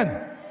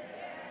 Amen.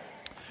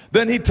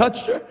 Then he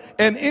touched her,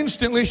 and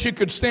instantly she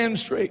could stand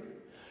straight.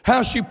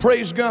 How she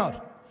praised God.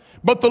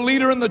 But the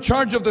leader in the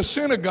charge of the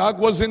synagogue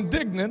was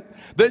indignant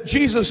that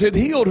Jesus had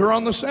healed her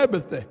on the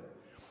Sabbath day.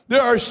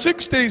 There are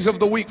 6 days of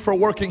the week for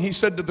working, he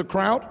said to the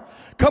crowd.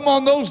 Come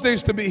on those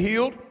days to be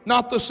healed,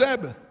 not the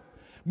Sabbath.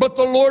 But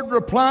the Lord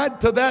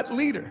replied to that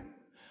leader,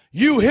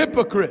 you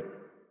hypocrite.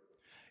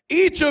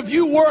 Each of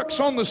you works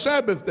on the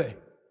Sabbath day.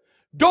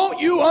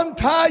 Don't you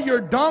untie your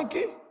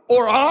donkey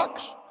or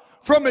ox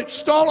from its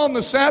stall on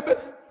the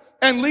Sabbath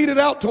and lead it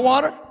out to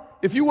water?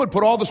 If you would,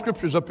 put all the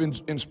scriptures up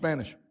in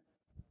Spanish.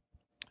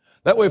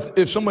 That way,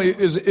 if somebody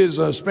is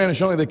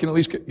Spanish only, they can at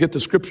least get the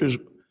scriptures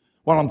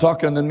while I'm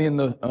talking, and then me and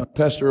the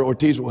Pastor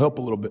Ortiz will help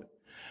a little bit.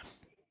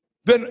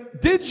 Then,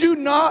 did you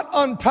not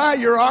untie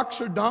your ox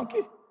or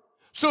donkey?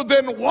 So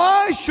then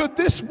why should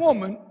this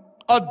woman,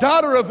 a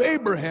daughter of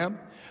Abraham,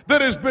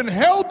 that has been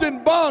held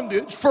in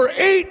bondage for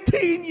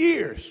 18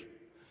 years,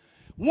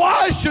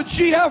 why should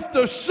she have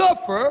to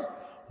suffer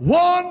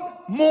one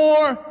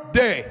more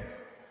day?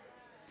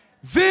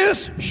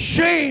 This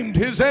shamed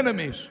his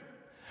enemies.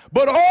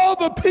 But all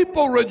the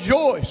people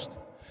rejoiced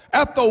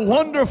at the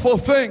wonderful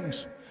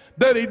things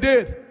that he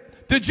did.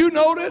 Did you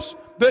notice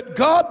that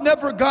God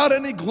never got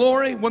any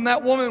glory when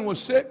that woman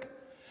was sick?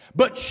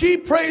 But she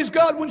praised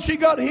God when she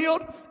got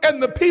healed,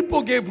 and the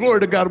people gave glory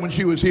to God when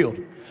she was healed.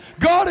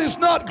 God is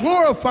not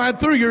glorified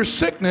through your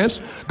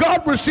sickness.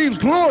 God receives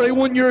glory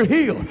when you're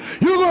healed.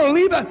 You're going to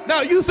leave it.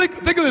 Now, you think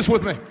of this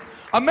with me.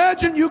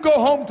 Imagine you go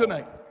home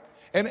tonight,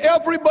 and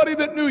everybody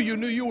that knew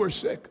you were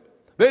sick.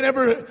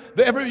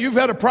 You've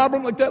had a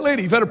problem like that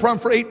lady. You've had a problem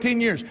for 18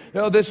 years.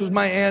 Oh, this is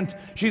my aunt.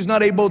 She's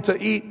not able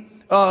to eat.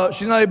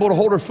 She's not able to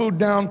hold her food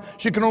down.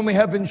 She can only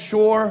have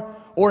Ensure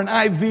or an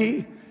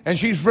IV, and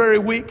she's very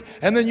weak.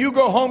 And then you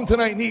go home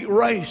tonight and eat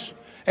rice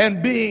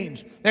and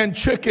beans and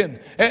chicken,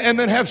 and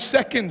then have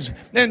seconds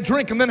and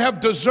drink, and then have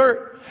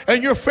dessert.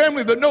 And your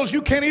family that knows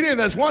you can't eat anything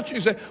that's watching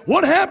you say,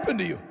 what happened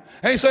to you?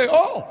 And you say,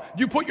 oh,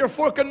 you put your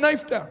fork and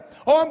knife down.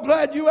 Oh, I'm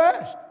glad you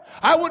asked.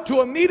 I went to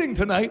a meeting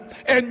tonight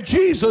and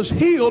Jesus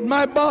healed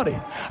my body.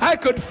 I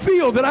could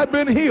feel that I've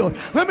been healed.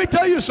 Let me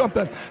tell you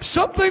something.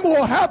 Something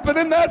will happen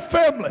in that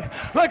family.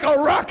 Like a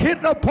rock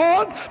hitting a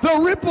pond,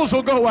 the ripples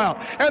will go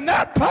out. And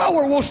that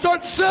power will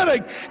start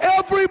setting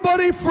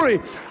everybody free.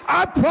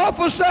 I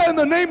prophesy in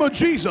the name of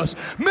Jesus.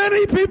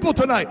 Many people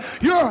tonight,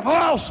 your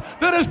house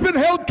that has been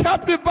held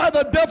captive by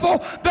the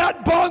devil,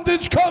 that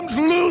bondage comes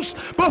loose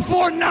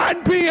before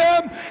 9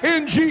 p.m.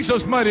 in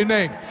Jesus' mighty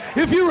name.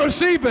 If you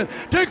receive it,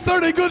 take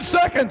 30 good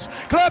seconds.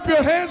 Clap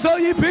your hands, all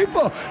ye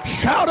people.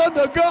 Shout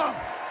unto God.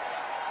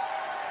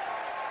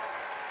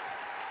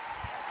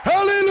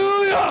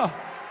 Hallelujah.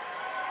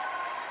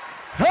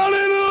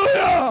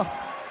 Hallelujah.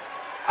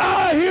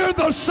 I hear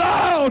the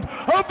sound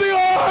of the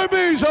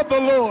armies of the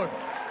Lord.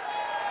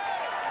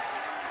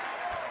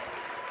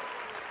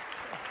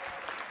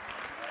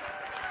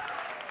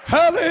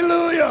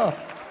 Hallelujah.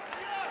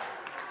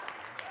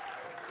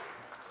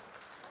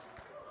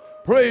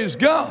 Praise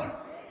God.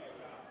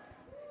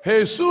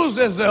 Jesús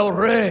es el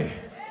rey.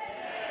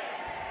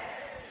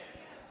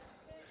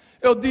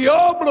 El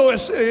diablo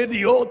es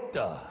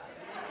idiota.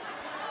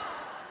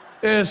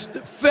 Es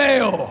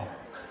feo.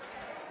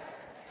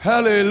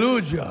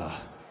 Hallelujah.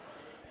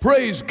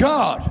 Praise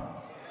God.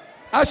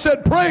 I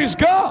said, praise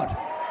God.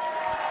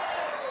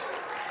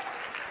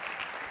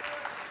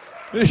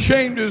 He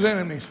shamed his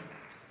enemies.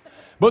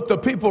 But the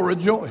people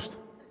rejoiced.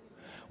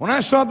 When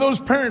I saw those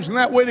parents in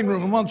that waiting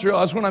room in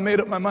Montreal, that's when I made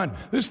up my mind.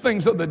 This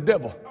thing's of the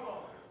devil.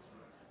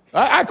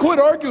 I quit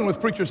arguing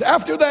with preachers.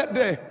 After that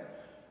day,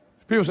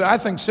 people say, I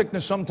think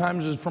sickness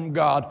sometimes is from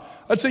God.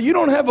 I'd say, you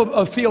don't have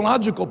a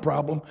theological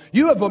problem.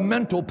 You have a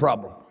mental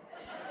problem.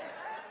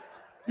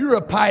 You're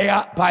a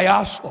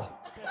payaso.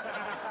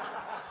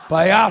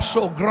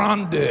 Payaso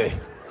grande.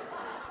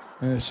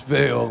 Es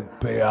feo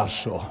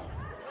payaso.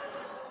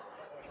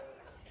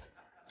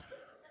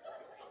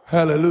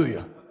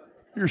 Hallelujah.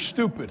 You're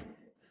stupid.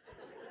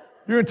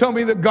 You're going to tell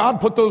me that God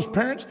put those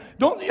parents?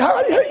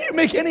 How do you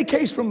make any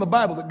case from the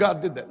Bible that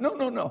God did that?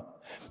 No.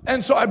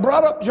 And so I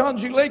brought up John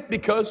G. Lake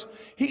because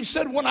he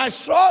said, when I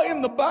saw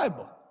in the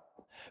Bible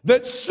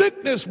that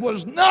sickness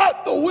was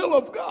not the will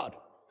of God,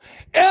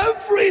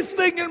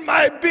 everything in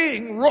my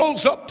being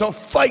rose up to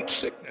fight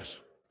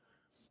sickness.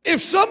 If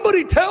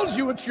somebody tells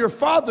you it's your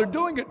father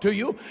doing it to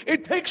you,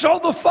 it takes all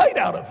the fight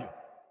out of you.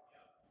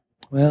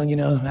 Well,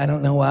 I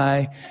don't know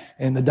why.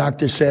 And the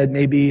doctor said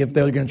maybe if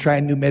they're going to try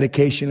a new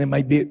medication, it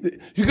might be.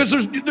 Because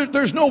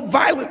there's no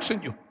violence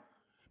in you.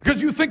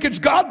 Because you think it's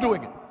God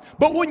doing it.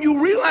 But when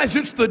you realize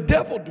it's the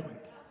devil doing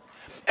it,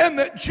 and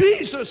that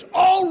Jesus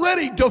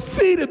already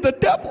defeated the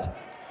devil,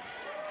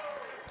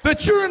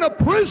 that you're in a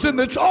prison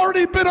that's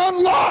already been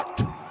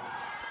unlocked.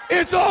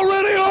 It's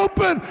already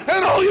open,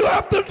 and all you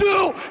have to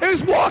do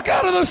is walk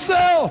out of the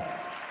cell.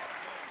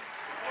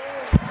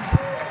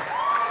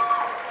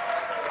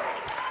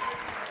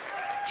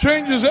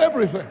 Changes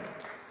everything.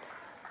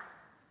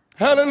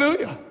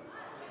 Hallelujah.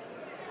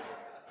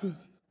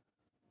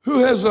 Who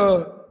has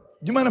do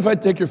you mind if I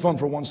take your phone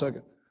for 1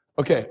 second?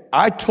 Okay,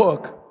 I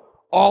took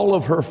all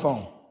of her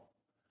phone.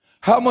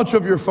 How much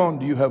of your phone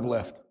do you have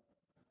left?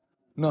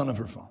 None of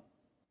her phone.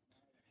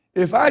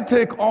 If I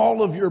take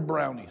all of your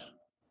brownies,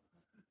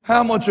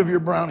 how much of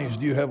your brownies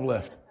do you have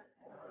left?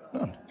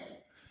 None.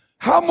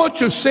 How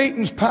much of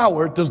Satan's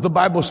power does the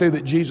Bible say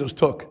that Jesus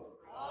took?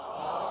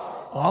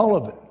 All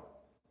of it.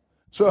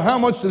 So how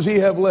much does he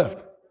have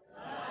left?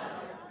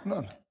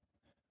 None.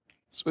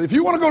 So if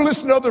you want to go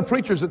listen to other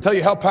preachers that tell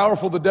you how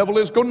powerful the devil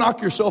is, go knock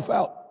yourself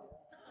out.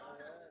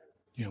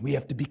 We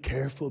have to be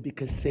careful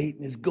because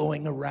Satan is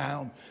going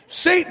around.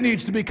 Satan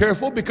needs to be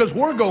careful because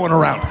we're going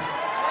around.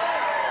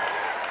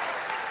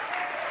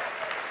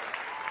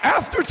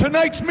 After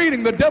tonight's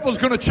meeting, the devil's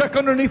going to check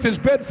underneath his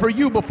bed for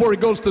you before he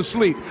goes to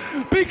sleep.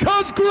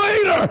 Because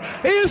greater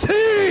is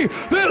he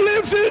that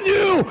lives in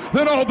you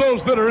than all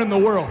those that are in the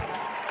world.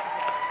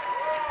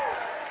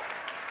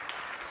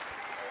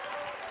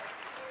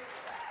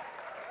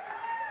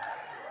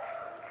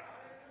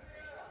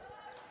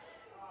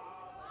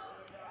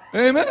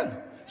 Amen.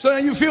 So now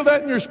you feel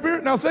that in your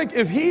spirit. Now think,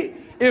 if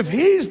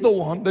he's the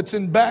one that's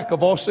in back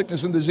of all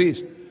sickness and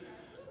disease,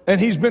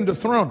 and he's been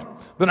dethroned,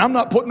 then I'm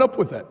not putting up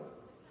with that.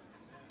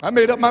 I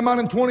made up my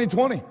mind in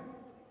 2020.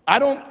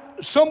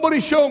 Somebody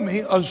show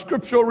me a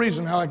scriptural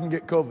reason how I can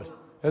get COVID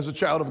as a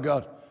child of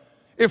God.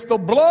 If the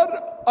blood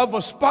of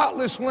a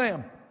spotless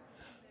lamb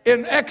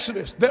in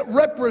Exodus that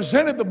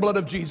represented the blood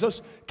of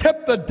Jesus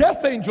kept the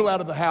death angel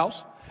out of the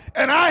house,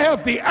 and I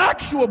have the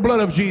actual blood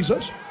of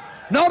Jesus,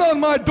 not on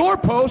my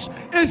doorpost,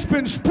 it's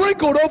been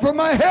sprinkled over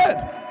my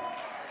head.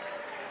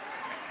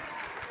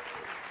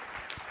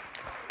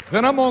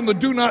 then I'm on the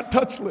do not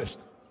touch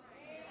list.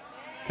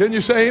 Can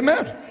you say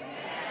amen?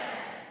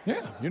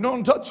 Yeah, you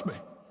don't touch me.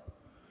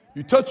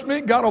 You touch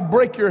me, God will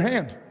break your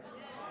hand.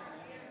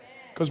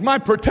 Because my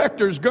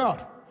protector is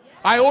God.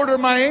 I order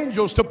my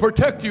angels to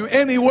protect you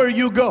anywhere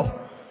you go.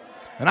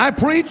 And I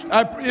preached,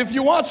 if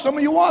you watch, some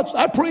of you watched,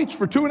 I preached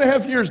for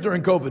 2.5 years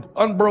during COVID,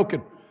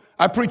 unbroken.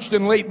 I preached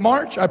in late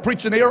March. I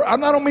preached in air. I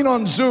don't mean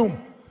on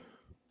Zoom.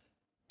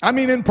 I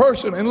mean in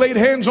person, and laid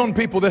hands on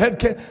people that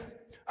had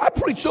I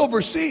preached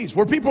overseas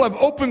where people have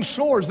open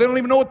sores. They don't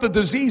even know what the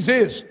disease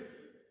is,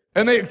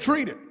 and they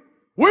treat it.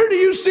 Where do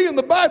you see in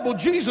the Bible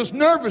Jesus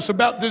nervous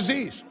about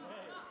disease?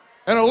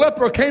 And a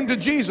leper came to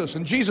Jesus,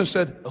 and Jesus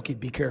said, okay,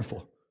 be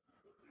careful.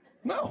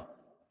 No.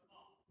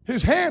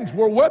 His hands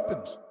were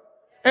weapons.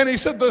 And he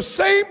said, the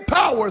same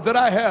power that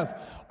I have,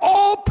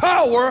 all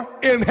power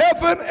in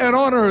heaven and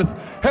on earth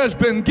has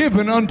been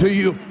given unto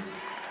you.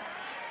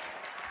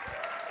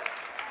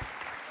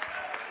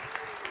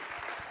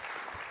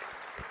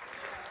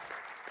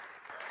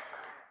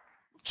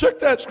 Check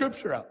that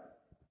scripture out.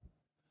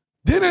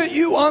 Didn't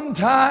you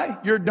untie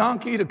your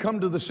donkey to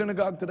come to the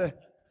synagogue today?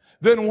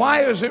 Then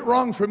why is it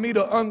wrong for me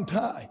to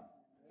untie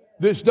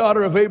this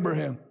daughter of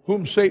Abraham,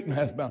 whom Satan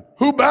hath bound?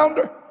 Who bound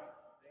her?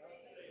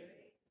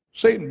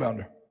 Satan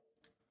bound her.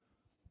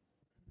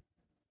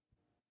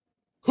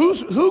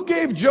 Who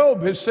gave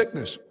Job his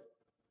sickness?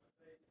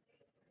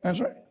 That's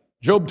right.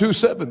 Job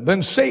 2:7.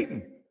 Then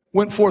Satan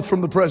went forth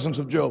from the presence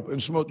of Job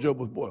and smote Job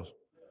with boils.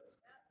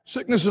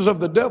 Sickness is of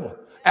the devil.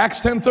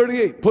 Acts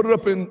 10:38. Put it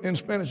up in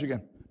Spanish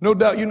again. No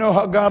doubt you know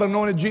how God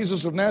anointed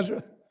Jesus of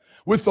Nazareth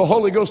with the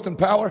Holy Ghost and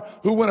power,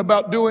 who went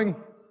about doing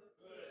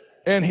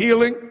and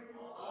healing,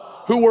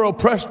 who were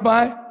oppressed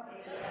by,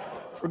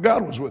 for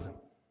God was with him.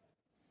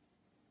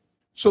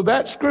 So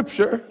that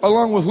scripture,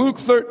 along with Luke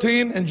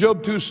 13 and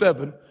Job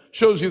 2:7,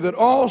 shows you that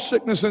all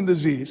sickness and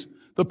disease,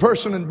 the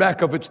person in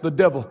back of it's the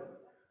devil.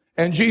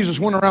 And Jesus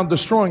went around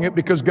destroying it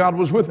because God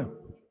was with him.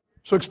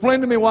 So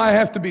explain to me why I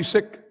have to be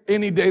sick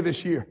any day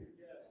this year.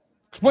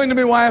 Explain to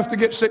me why I have to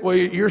get sick. Well,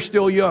 you're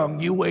still young.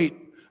 You wait.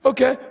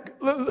 Okay,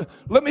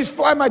 let me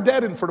fly my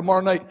dad in for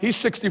tomorrow night. He's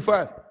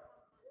 65.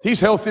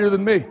 He's healthier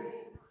than me.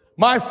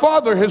 My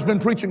father has been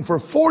preaching for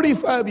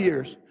 45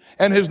 years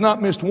and has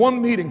not missed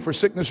one meeting for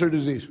sickness or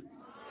disease.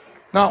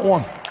 Not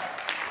one.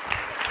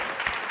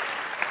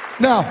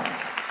 Now,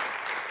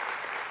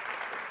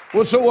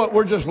 well, so what?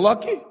 We're just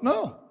lucky?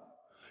 No.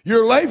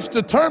 Your life's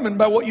determined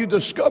by what you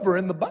discover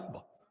in the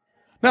Bible.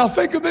 Now,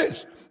 think of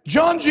this.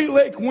 John G.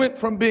 Lake went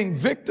from being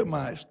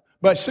victimized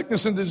by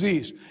sickness and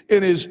disease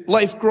in his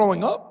life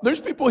growing up.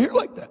 There's people here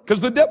like that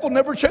because the devil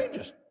never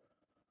changes.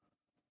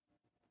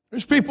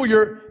 There's people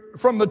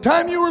from the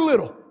time you were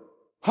little,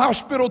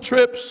 hospital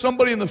trips,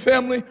 somebody in the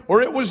family,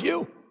 or it was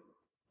you.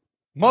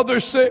 Mother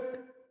sick,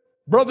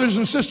 brothers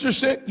and sisters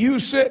sick, you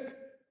sick.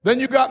 Then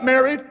you got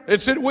married.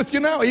 It's with you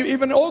now,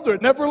 even older.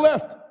 It never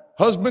left.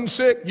 Husband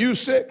sick, you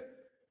sick.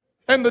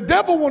 And the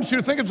devil wants you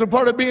to think it's a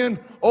part of being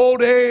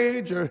old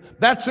age, or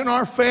that's in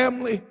our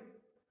family.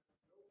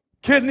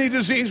 Kidney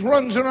disease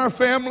runs in our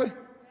family.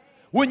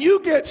 When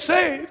you get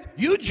saved,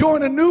 you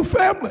join a new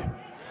family.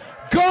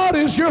 God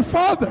is your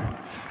father.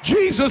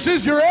 Jesus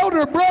is your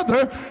elder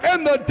brother,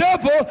 and the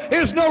devil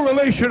is no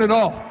relation at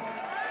all.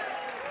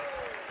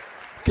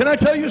 Can I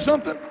tell you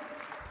something?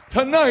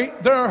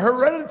 Tonight, there are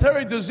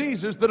hereditary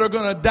diseases that are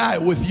going to die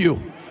with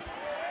you.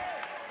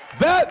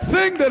 That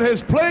thing that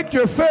has plagued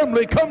your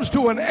family comes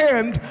to an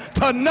end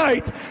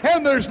tonight,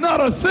 and there's not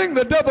a thing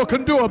the devil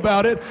can do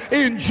about it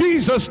in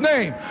Jesus'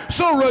 name.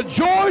 So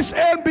rejoice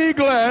and be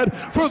glad,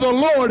 for the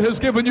Lord has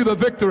given you the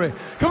victory.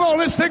 Come on,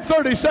 let's take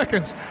 30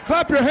 seconds.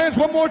 Clap your hands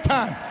one more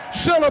time.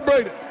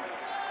 Celebrate it.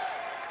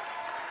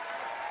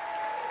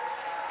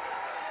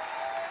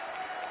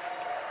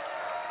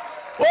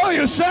 Oh,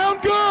 you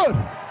sound good.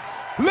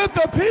 Let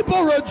the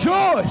people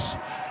rejoice.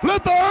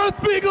 Let the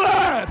earth be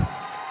glad.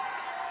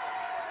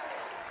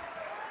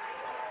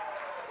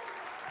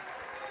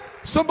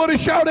 Somebody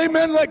shout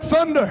amen like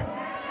thunder.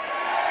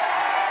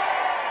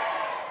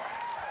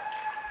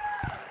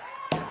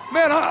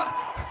 Man,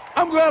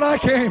 I'm glad I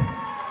came.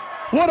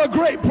 What a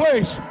great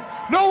place.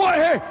 No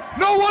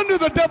wonder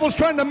the devil's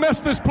trying to mess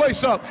this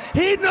place up.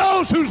 He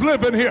knows who's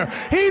living here.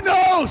 He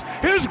knows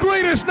his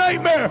greatest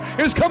nightmare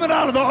is coming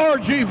out of the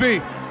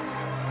RGV.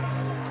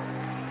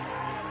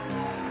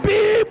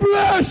 Be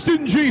blessed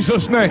in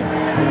Jesus' name.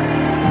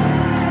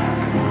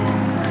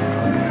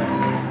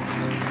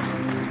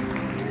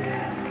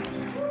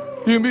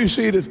 You can be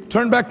seated.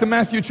 Turn back to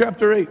Matthew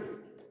chapter 8.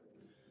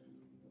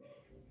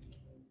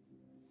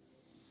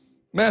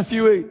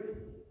 Matthew 8.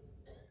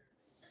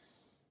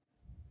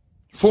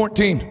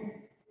 14.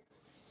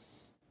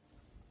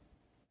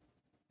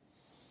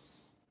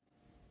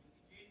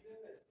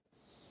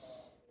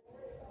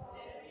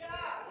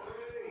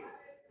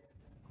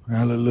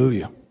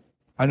 Hallelujah.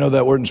 I know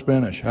that word in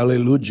Spanish.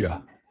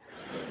 Hallelujah.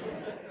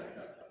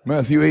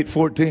 Matthew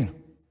 8:14.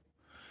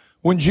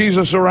 When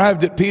Jesus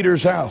arrived at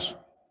Peter's house,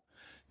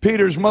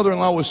 Peter's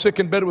mother-in-law was sick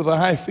in bed with a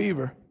high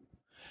fever.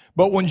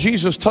 But when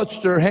Jesus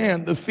touched her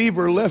hand, the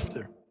fever left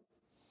her.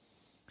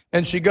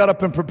 And she got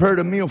up and prepared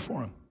a meal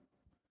for him.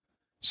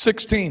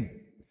 16.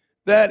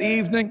 That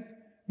evening,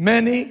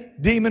 many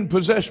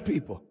demon-possessed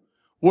people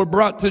were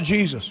brought to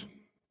Jesus.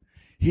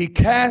 He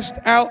cast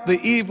out the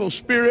evil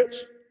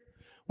spirits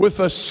with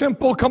a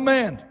simple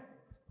command.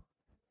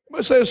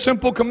 Let's say a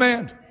simple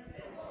command.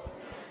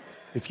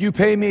 If you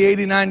pay me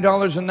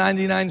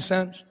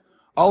 $89.99,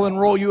 I'll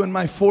enroll you in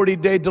my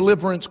 40-day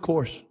deliverance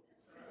course.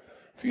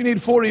 If you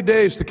need 40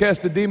 days to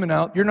cast a demon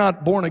out, you're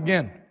not born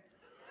again.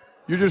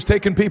 You're just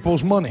taking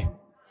people's money.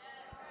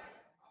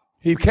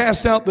 He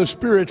cast out the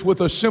spirits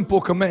with a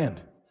simple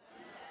command.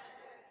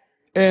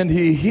 And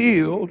he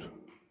healed.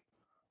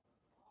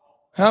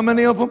 How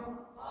many of them?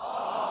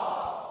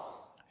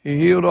 He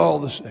healed all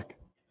the sick.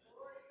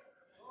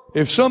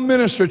 If some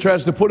minister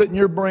tries to put it in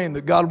your brain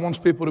that God wants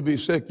people to be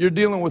sick, you're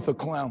dealing with a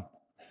clown.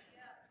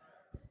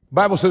 The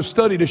Bible says,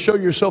 study to show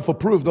yourself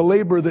approved, a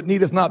laborer that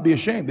needeth not be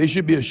ashamed. They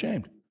should be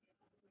ashamed.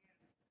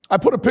 I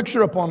put a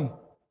picture up on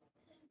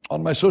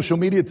my social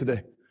media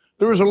today.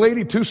 There was a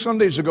lady 2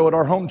 Sundays ago at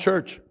our home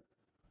church.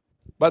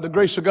 By the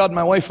grace of God,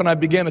 my wife and I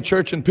began a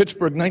church in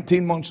Pittsburgh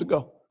 19 months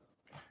ago.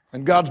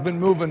 And God's been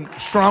moving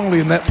strongly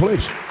in that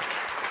place.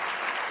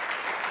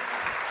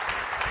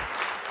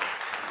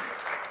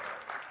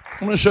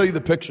 I'm going to show you the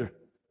picture.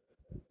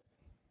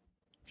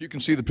 If you can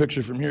see the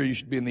picture from here, you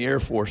should be in the Air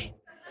Force.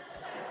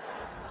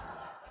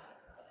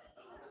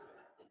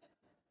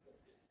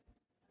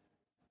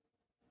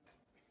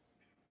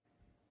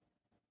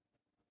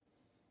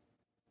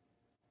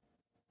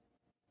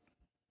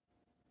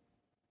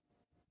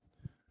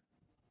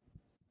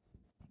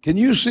 Can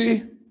you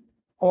see?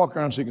 I'll walk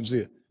around so you can see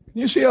it. Can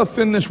you see how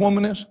thin this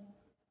woman is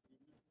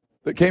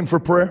that came for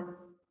prayer?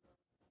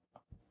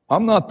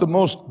 I'm not the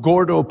most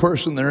gordo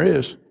person there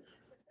is.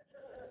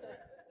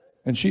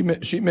 And she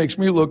makes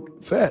me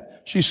look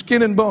fat. She's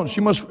skin and bones.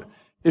 She must,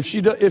 if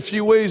she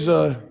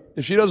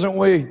doesn't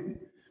weigh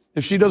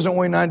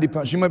 90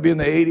 pounds, she might be in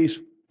the 80s.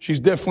 She's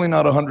definitely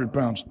not 100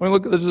 pounds. I mean,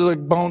 look, this is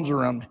like bones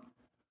around me.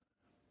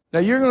 Now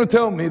you're going to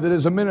tell me that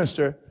as a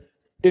minister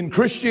in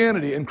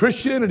Christianity, and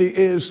Christianity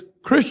is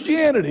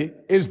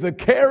the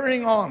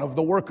carrying on of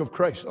the work of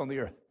Christ on the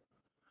earth.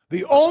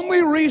 The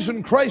only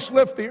reason Christ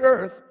left the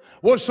earth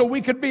was so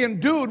we could be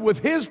endued with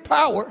His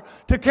power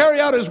to carry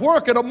out His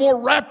work at a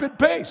more rapid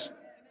pace.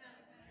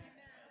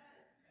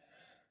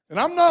 And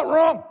I'm not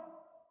wrong.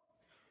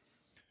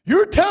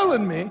 You're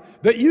telling me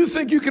that you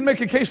think you can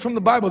make a case from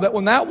the Bible that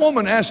when that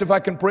woman asks if I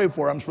can pray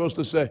for her, I'm supposed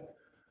to say,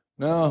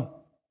 no,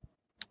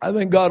 I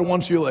think God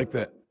wants you like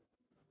that.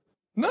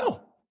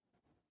 No.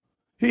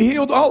 He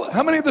healed all.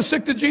 How many of the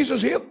sick did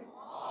Jesus heal?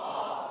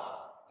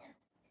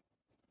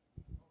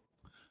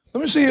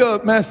 Let me see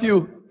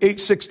Matthew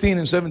 8:16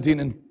 and 17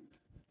 in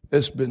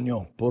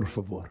español, por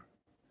favor.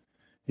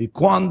 Y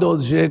cuando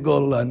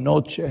llegó la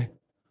noche,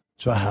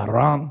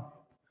 trajeron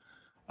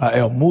a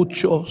él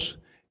muchos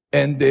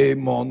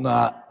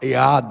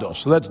endemoniados.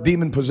 So that's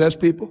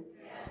demon-possessed people.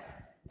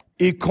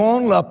 Y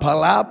con la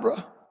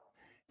palabra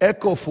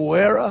eco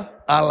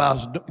fuera a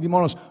las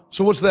demonios.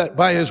 So what's that?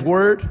 By His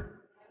word?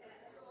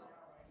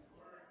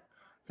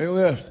 He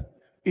left.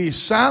 Y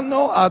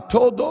sano a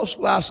todos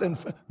las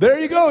enfermedades. There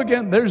you go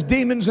again. There's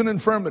demons and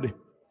infirmity.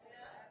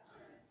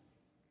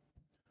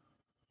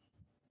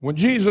 When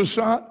Jesus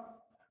saw it,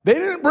 they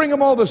didn't bring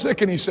Him all the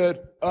sick, and He said,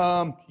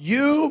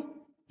 you,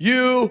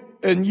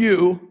 and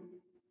you,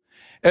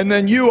 and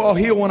then you I'll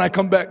heal when I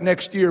come back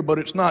next year, but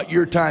it's not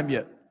your time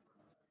yet.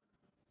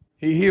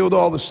 He healed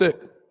all the sick.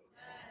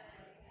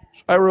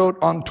 I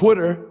wrote on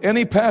Twitter,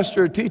 any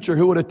pastor or teacher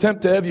who would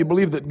attempt to have you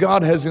believe that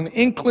God has an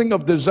inkling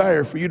of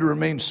desire for you to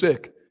remain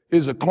sick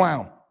is a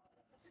clown.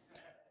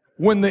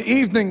 When the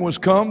evening was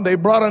come, they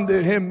brought unto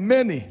Him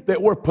many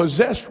that were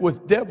possessed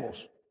with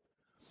devils.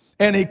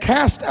 And He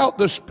cast out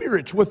the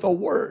spirits with a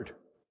word.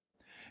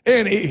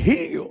 And He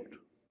healed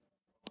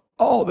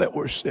all that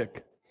were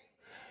sick.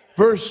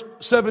 Verse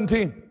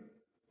 17.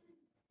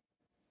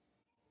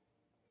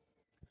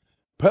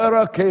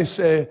 Para que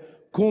se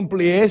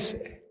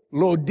cumpliese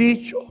lo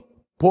dicho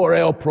por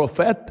el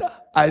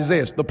profeta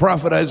Isaiah, the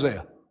prophet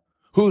Isaiah,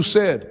 who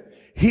said,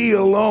 He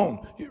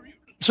alone.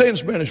 Say in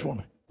Spanish for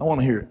me. I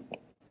want to hear it.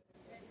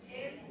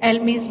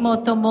 Él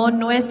mismo tomó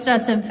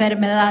nuestras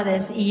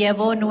enfermedades y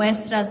llevó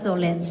nuestras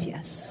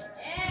dolencias.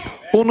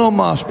 Uno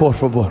más, por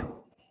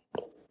favor.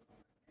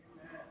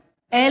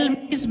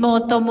 Él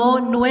mismo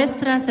tomó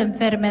nuestras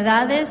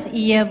enfermedades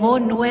y llevó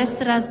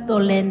nuestras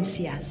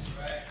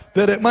dolencias.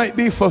 That it might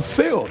be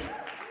fulfilled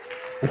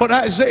what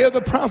Isaiah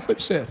the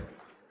prophet said.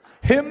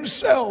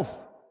 Himself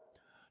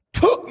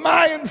took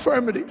my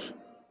infirmities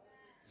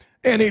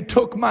and He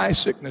took my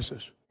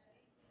sicknesses.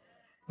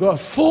 The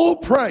full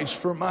price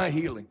for my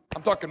healing,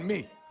 I'm talking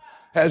me,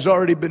 has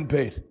already been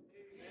paid.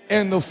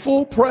 And the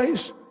full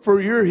price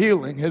for your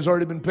healing has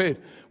already been paid.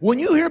 When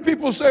you hear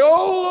people say,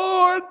 oh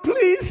Lord,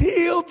 please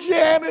heal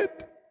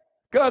Janet,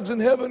 God's in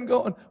heaven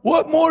going,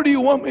 what more do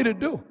you want me to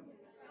do?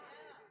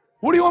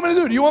 What do you want me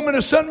to do? Do you want me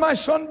to send my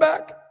son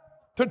back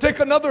to take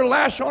another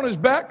lash on his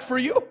back for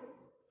you?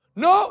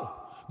 No,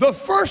 the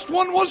first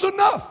one was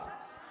enough.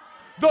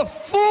 The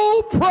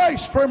full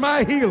price for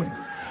my healing.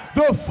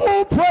 The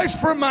full price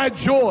for my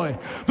joy.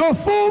 The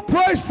full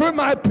price for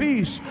my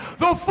peace.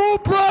 The full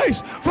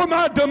price for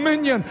my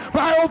dominion.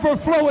 My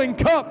overflowing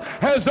cup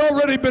has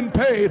already been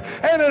paid,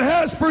 and it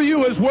has for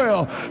you as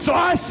well. So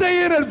I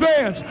say in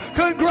advance,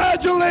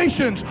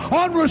 congratulations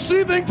on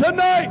receiving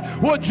tonight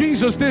what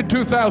Jesus did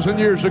 2,000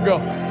 years ago.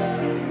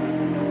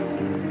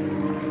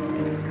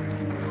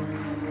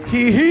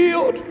 He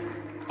healed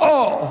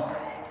all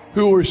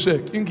who were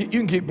sick. You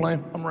can keep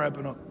playing. I'm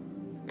wrapping up.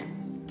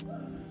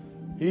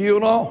 He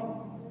healed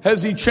all.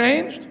 Has he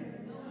changed?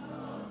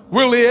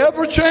 Will he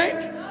ever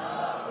change?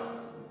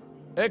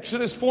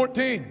 Exodus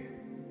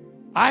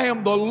 14. I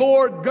am the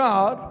Lord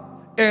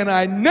God, and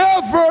I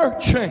never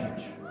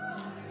change.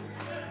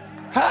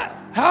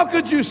 How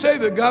could you say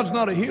that God's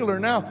not a healer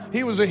now?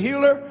 He was a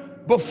healer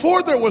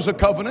before there was a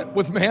covenant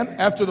with man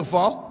after the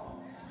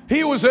fall.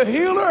 He was a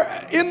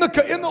healer in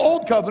the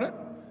old covenant.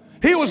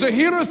 He was a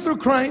healer through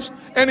Christ,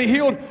 and he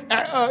healed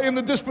in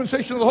the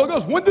dispensation of the Holy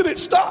Ghost. When did it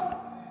stop?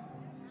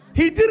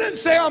 He didn't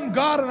say, I'm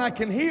God and I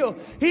can heal.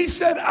 He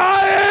said,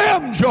 I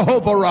am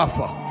Jehovah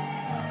Rapha.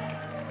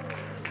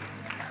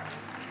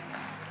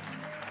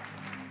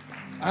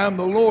 I am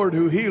the Lord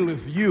who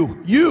healeth you.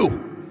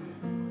 You.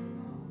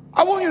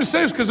 I want you to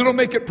say this because it'll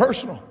make it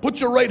personal.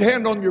 Put your right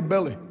hand on your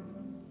belly.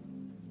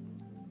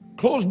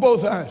 Close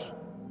both eyes.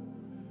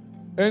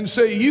 And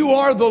say, you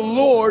are the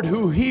Lord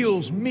who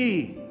heals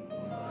me.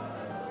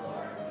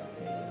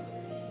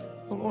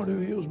 The Lord who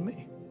heals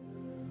me.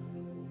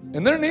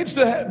 And there needs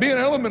to be an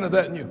element of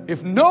that in you.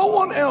 If no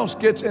one else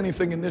gets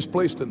anything in this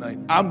place tonight,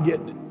 I'm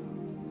getting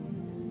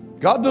it.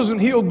 God doesn't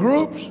heal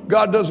groups.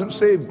 God doesn't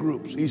save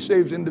groups. He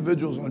saves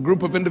individuals. And a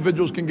group of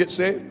individuals can get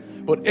saved.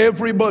 But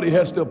everybody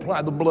has to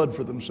apply the blood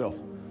for themselves.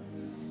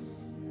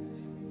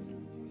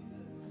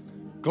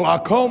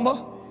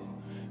 Glaucoma,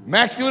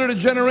 macular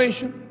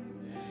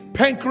degeneration,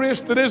 pancreas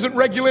that isn't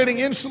regulating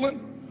insulin,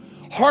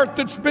 heart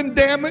that's been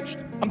damaged.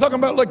 I'm talking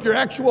about like your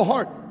actual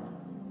heart.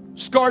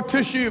 Scar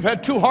tissue, you've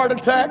had 2 heart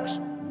attacks,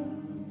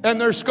 and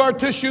there's scar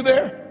tissue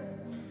there.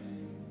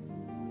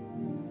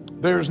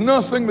 There's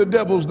nothing the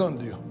devil's done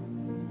to you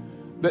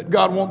that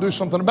God won't do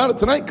something about it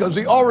tonight, because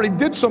he already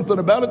did something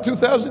about it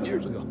 2,000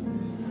 years ago.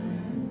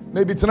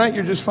 Maybe tonight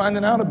you're just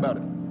finding out about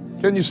it.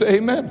 Can you say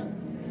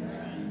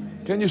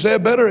amen? Can you say a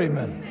better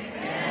amen?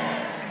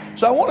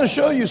 So I want to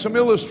show you some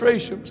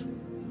illustrations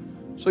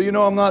so you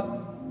know I'm not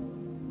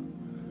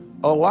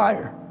a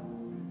liar.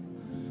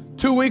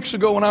 2 weeks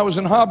ago when I was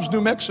in Hobbs,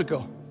 New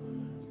Mexico,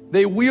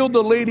 they wheeled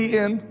a lady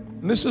in,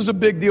 and this is a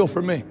big deal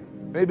for me.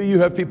 Maybe you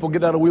have people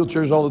get out of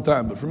wheelchairs all the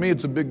time, but for me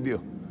it's a big deal.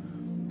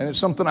 And it's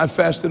something I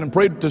fasted and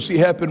prayed to see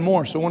happen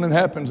more, so when it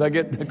happens, I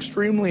get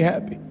extremely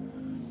happy.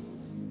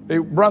 They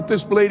brought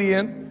this lady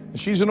in, and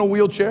she's in a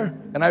wheelchair,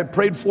 and I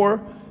prayed for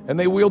her, and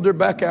they wheeled her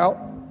back out.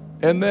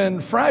 And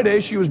then Friday,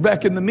 she was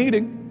back in the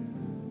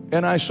meeting,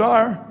 and I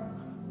saw her,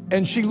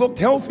 and she looked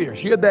healthier.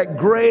 She had that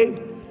gray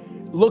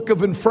look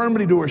of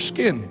infirmity to her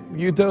skin.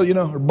 You tell,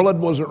 her blood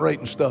wasn't right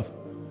and stuff.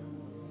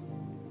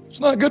 It's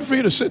not good for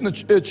you to sit in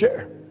a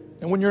chair.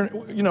 And when you're,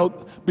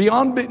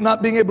 beyond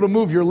not being able to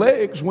move your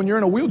legs, when you're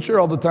in a wheelchair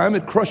all the time,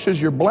 it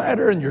crushes your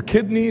bladder and your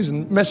kidneys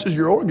and messes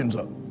your organs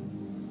up.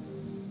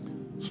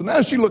 So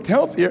now she looked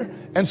healthier,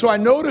 and so I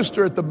noticed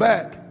her at the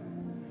back.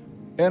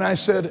 And I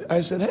said,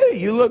 hey,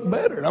 you look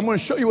better. And I'm going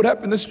to show you what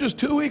happened. This is just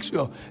 2 weeks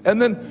ago.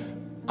 And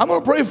then I'm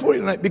going to pray for you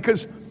tonight,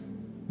 because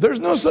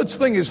there's no such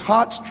thing as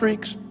hot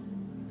streaks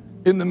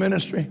in the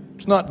ministry.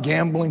 It's not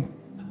gambling.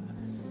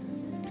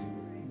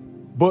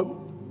 But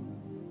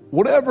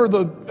whatever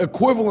the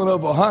equivalent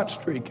of a hot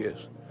streak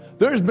is,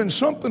 there's been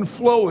something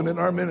flowing in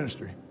our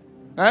ministry.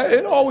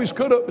 It always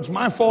could have. It's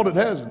my fault it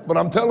hasn't. But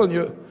I'm telling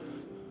you,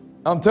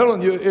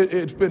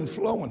 it's been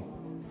flowing.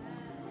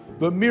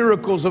 The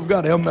miracles of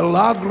God. El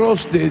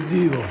milagros de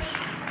Dios.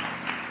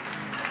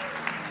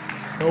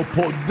 El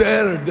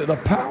poder, the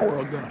power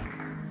of God.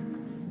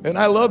 And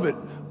I love it.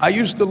 I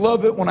used to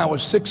love it when I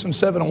was 6 and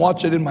 7 and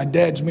watch it in my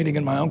dad's meeting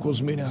and my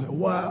uncle's meeting. I thought,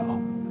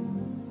 wow.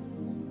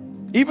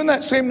 Even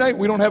that same night,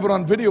 we don't have it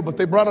on video, but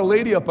they brought a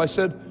lady up. I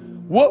said,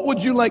 what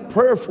would you like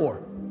prayer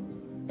for?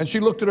 And she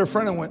looked at her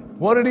friend and went,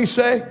 what did he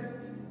say?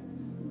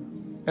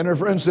 And her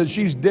friend said,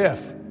 she's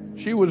deaf.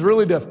 She was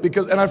really deaf.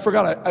 And I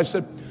forgot. I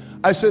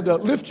said,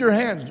 lift your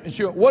hands. And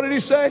she went, what did he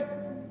say?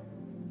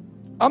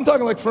 I'm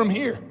talking like from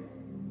here.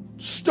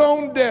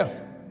 Stone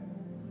deaf.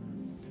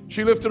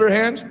 She lifted her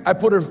hands. I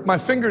put my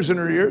fingers in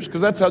her ears, because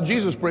that's how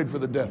Jesus prayed for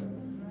the deaf.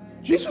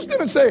 Jesus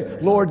didn't say,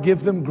 Lord,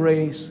 give them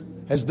grace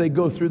as they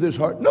go through this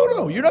heart.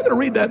 No, you're not going to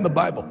read that in the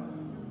Bible.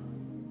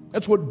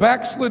 That's what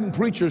backslidden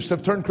preachers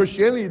have turned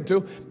Christianity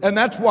into, and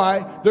that's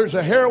why there's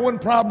a heroin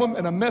problem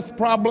and a meth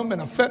problem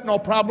and a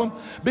fentanyl problem,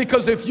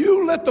 because if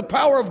you let the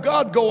power of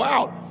God go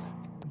out,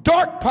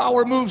 dark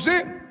power moves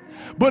in.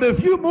 But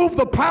if you move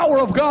the power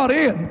of God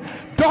in,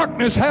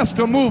 darkness has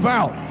to move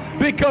out.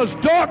 Because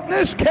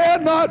darkness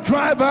cannot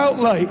drive out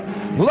light.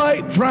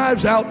 Light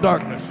drives out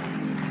darkness.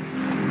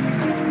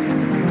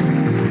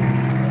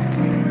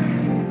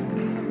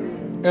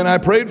 And I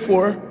prayed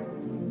for her.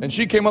 And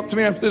she came up to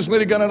me after this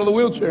lady got out of the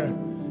wheelchair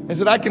and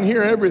said, I can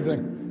hear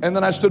everything. And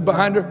then I stood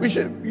behind her.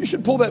 You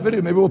should pull that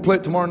video. Maybe we'll play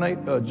it tomorrow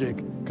night, Jake,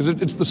 because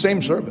it's the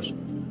same service.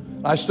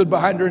 I stood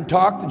behind her and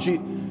talked,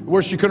 and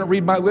where she couldn't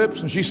read my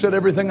lips, and she said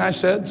everything I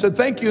said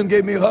thank you, and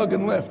gave me a hug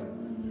and left.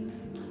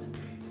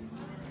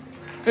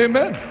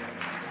 Amen.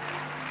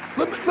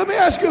 Let me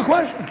ask you a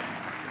question.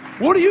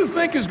 What do you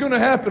think is going to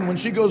happen when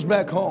she goes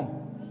back home?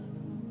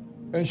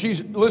 And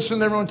she's listening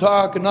to everyone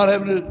talk and not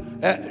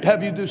having to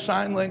have you do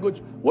sign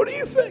language. What do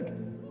you think?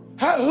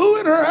 Who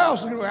in her house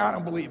is going to go, I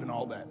don't believe in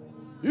all that?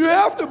 You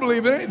have to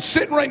believe in it. It's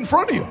sitting right in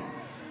front of you.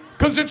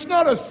 Because it's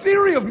not a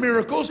theory of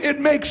miracles. It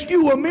makes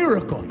you a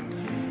miracle.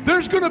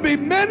 There's going to be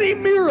many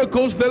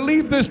miracles that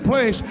leave this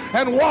place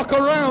and walk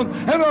around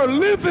and are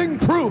living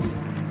proof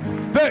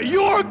that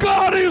your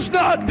God is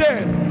not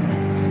dead.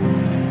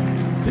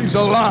 He's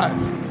alive.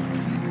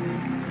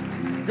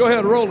 Go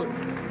ahead, roll it.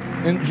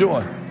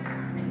 Enjoy.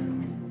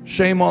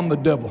 Shame on the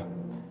devil.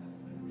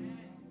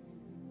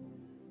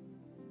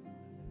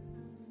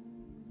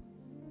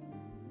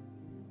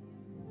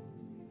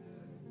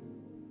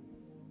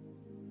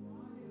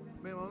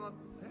 Man, hey,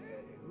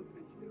 look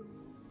at you.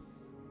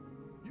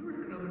 You were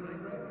here another night,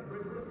 right? I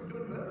pray for you.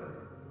 Doing better.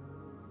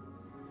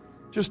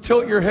 Just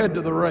tilt your head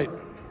to the right.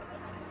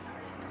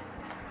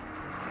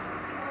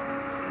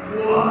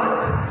 What?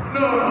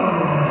 No.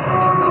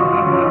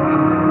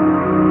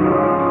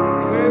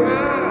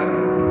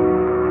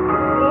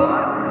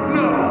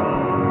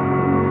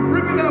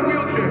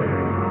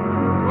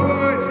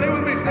 Stay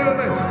with me. This is that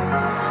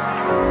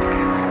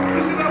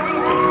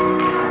wheelchair.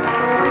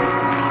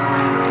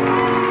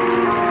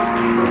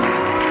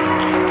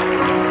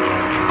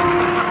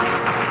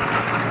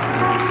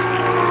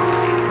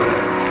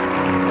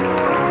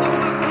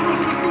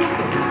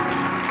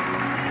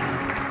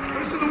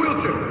 This is the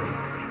wheelchair.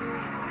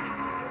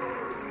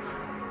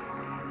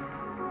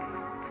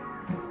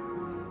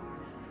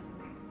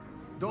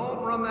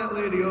 Don't run that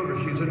lady over.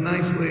 She's a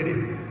nice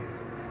lady.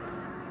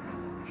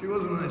 If she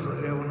was a nice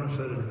lady, I wouldn't have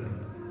said anything.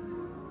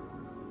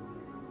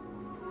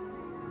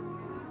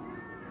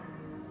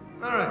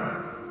 All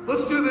right,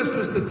 let's do this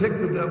just to tick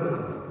the devil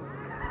off.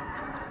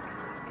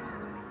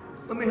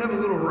 Let me have a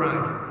little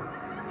ride.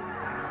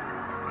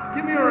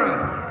 Give me a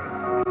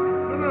ride.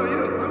 No,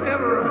 you. Let me have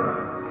a ride.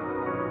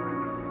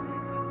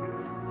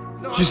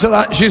 No, she said,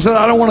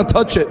 I don't want to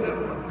touch it.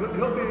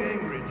 He'll be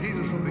angry.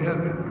 Jesus will be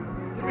happy.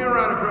 Give me a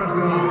ride across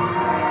the aisle.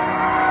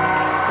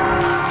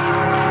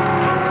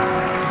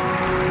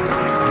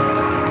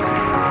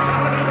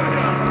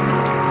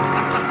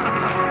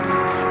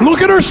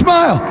 Look at her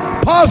smile.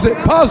 Pause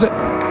it.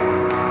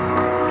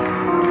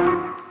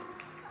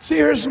 See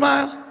her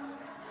smile?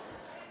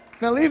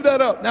 Now leave that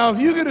up. Now if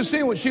you could have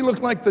seen what she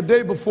looked like the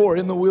day before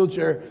in the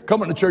wheelchair,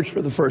 coming to church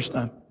for the first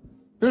time.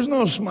 There's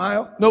no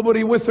smile.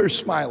 Nobody with her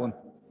smiling.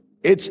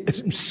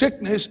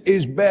 Sickness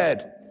is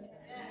bad.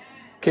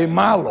 Que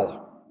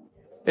malo.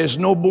 Es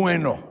no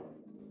bueno.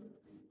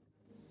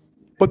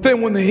 But then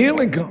when the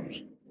healing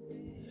comes,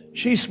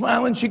 she's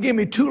smiling. She gave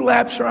me 2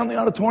 laps around the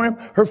auditorium.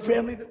 Her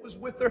family that was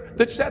with her,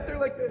 that sat there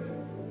like this.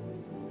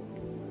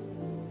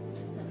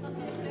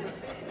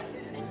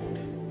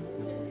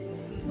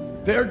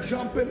 They're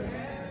jumping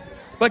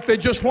like they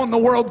just won the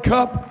World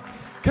Cup.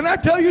 Can I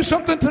tell you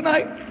something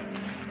tonight?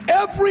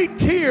 Every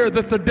tear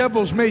that the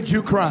devil's made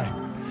you cry,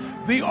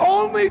 the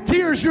only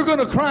tears you're going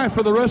to cry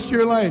for the rest of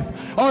your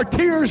life are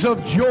tears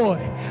of joy,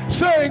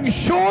 saying,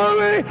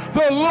 surely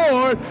the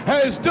Lord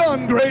has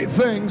done great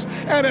things.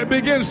 And it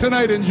begins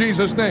tonight in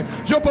Jesus' name.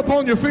 Jump up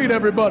on your feet,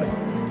 everybody.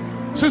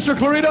 Sister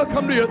Clarita,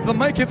 come to the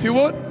mic if you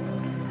would.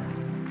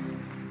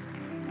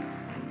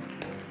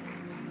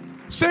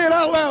 Say it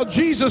out loud.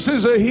 Jesus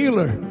is a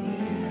healer.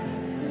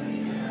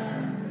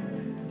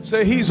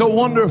 Say, he's a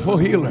wonderful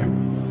healer.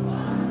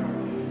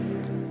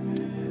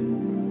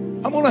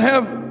 I'm going to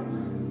have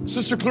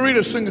Sister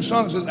Clarita sing a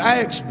song that says, I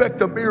expect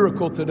a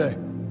miracle today.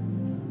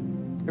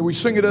 And we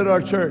sing it at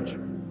our church.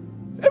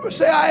 Ever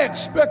say, I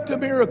expect a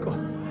miracle?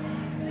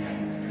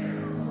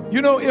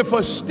 You know, if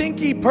a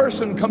stinky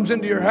person comes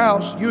into your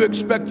house, you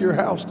expect your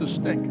house to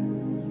stink.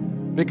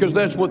 Because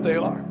that's what they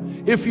are.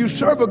 If you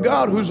serve a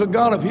God who's a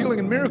God of healing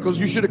and miracles,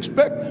 you should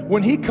expect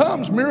when he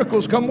comes,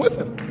 miracles come with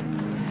him.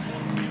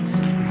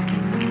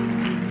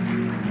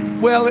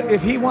 Well,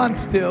 if he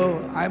wants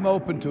to, I'm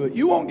open to it.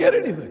 You won't get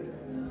anything.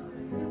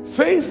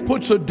 Faith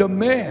puts a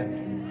demand.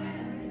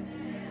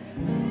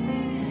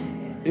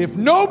 If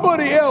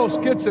nobody else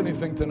gets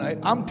anything tonight,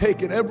 I'm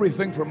taking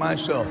everything for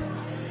myself.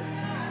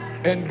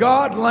 And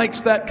God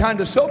likes that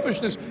kind of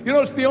selfishness. You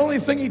know, it's the only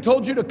thing he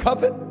told you to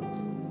covet.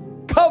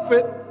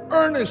 Covet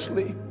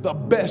earnestly the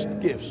best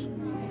gifts.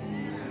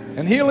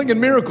 And healing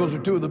and miracles are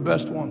 2 of the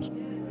best ones.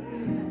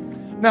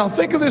 Now,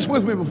 think of this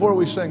with me before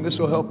we sing. This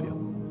will help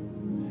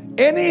you.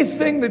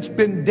 Anything that's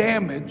been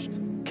damaged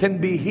can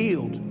be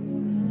healed.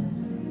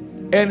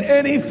 And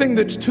anything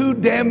that's too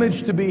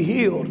damaged to be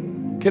healed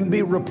can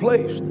be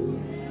replaced.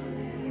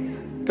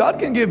 God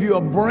can give you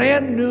a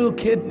brand new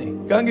kidney.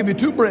 God can give you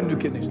 2 brand new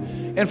kidneys.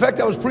 In fact,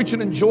 I was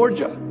preaching in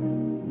Georgia,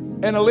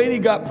 and a lady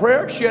got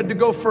prayer. She had to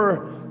go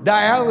for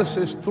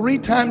dialysis 3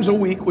 times a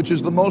week, which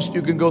is the most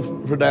you can go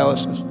for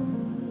dialysis.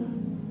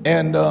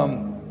 And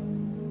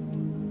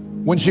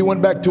when she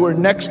went back to her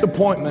next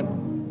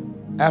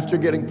appointment after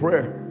getting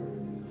prayer,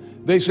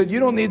 they said, you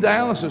don't need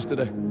dialysis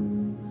today.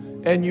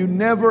 And you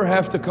never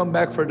have to come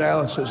back for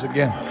dialysis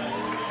again.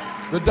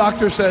 The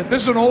doctor said,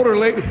 this is an older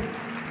lady.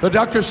 The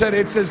doctor said,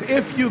 it's as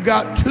if you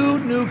got 2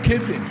 new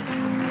kidneys.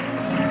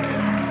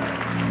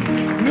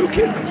 New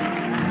kidneys.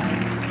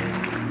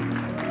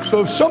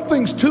 So if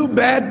something's too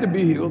bad to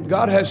be healed,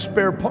 God has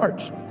spare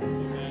parts.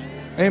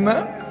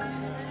 Amen?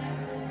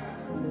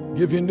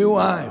 Give you new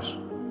eyes.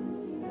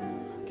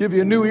 Give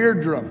you a new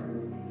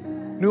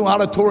eardrum. New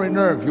auditory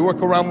nerve. You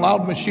work around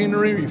loud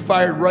machinery, you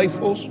fired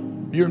rifles,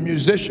 you're a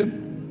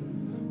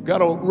musician. Got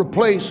to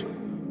replace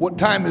what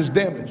time is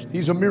damaged.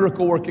 He's a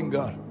miracle working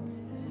God.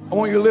 I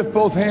want you to lift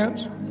both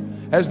hands.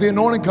 As the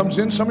anointing comes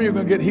in, some of you are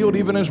going to get healed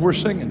even as we're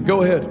singing.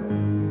 Go ahead.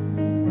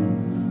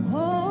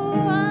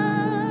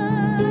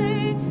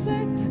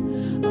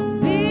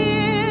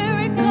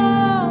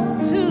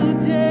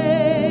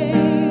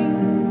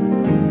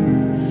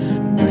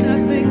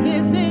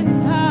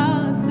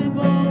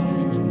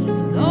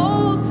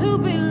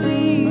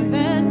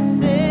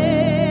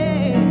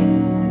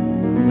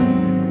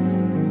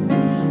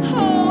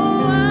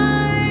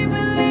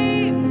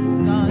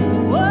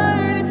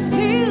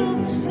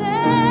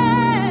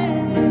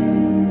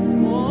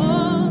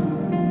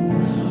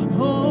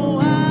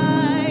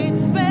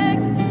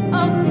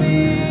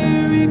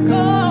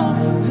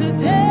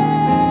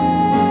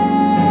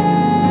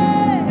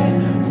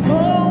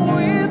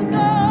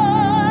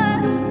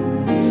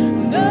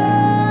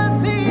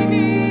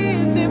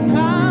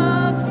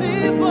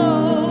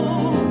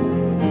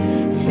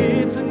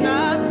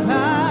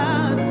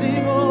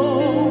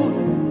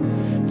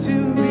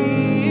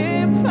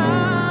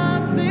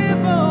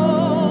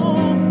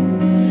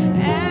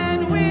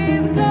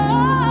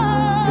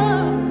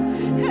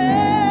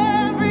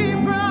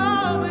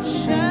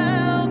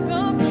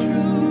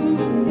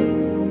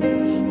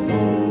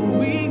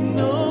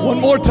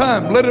 More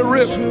time, let it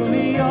rip.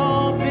 Surely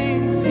all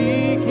things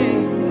he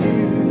can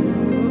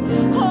do.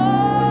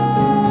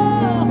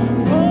 Oh,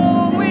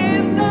 for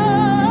with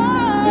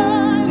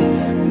God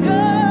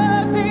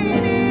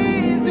nothing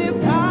is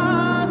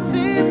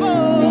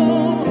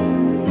impossible.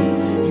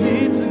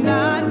 It's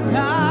not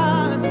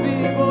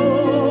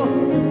possible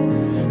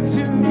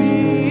to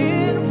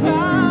be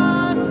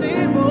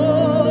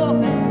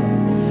impossible.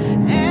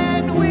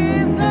 And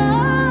with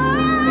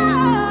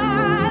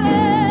God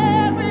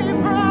every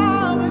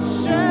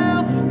promise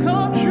shall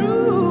come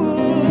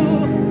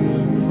true,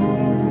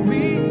 for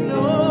we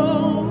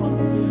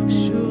know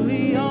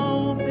surely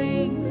all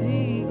things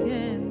he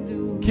can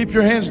do. Keep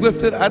your hands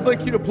lifted. I'd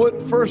like you to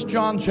put 1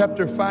 John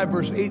chapter 5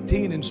 verse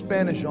 18 in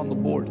Spanish on the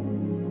board.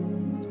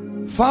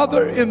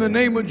 Father, in the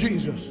name of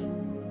Jesus,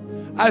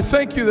 I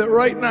thank you that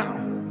right now,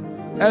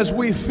 as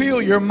we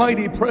feel your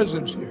mighty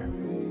presence here,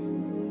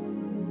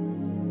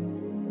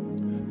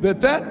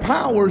 that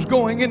power is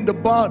going into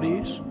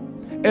bodies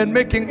and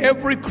making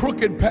every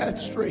crooked path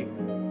straight.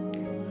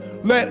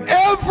 Let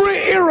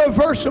every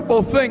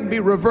irreversible thing be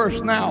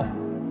reversed now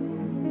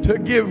to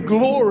give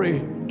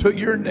glory to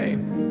your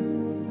name.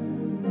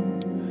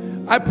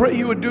 I pray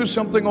you would do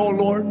something, oh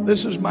Lord,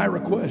 this is my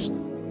request,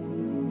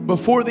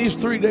 before these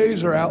 3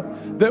 days are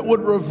out, that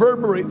would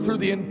reverberate through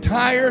the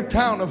entire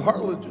town of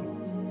Harlingen.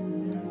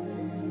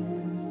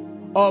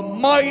 A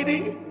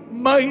mighty,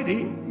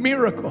 mighty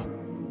miracle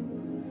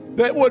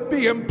that would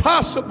be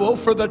impossible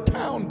for the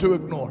town to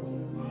ignore.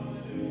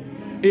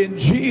 In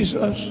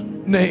Jesus'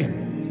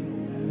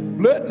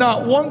 name. Let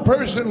not one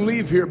person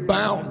leave here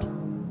bound,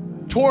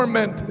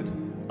 tormented,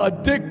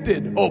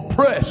 addicted,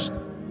 oppressed.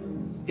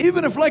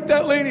 Even if, like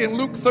that lady in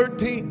Luke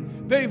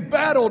 13, they've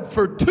battled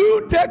for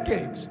 2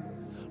 decades.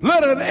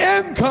 Let an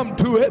end come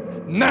to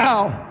it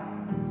now.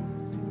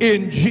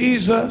 In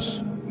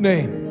Jesus'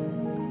 name.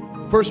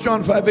 1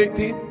 John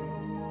 5:18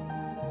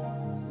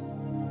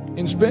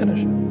 in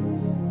Spanish.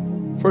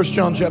 1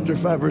 John chapter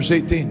 5 verse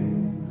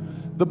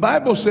 18. The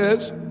Bible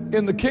says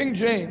in the King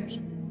James,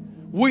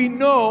 we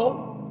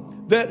know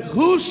that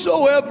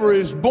whosoever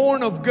is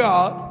born of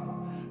God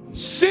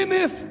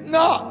sinneth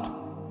not.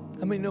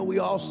 How many know we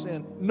all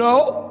sin?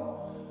 No.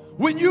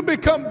 When you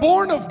become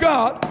born of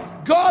God,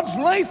 God's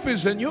life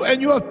is in you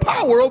and you have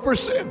power over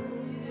sin.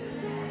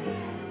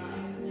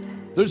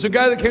 There's a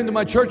guy that came to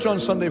my church on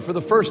Sunday for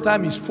the first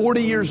time. He's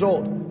 40 years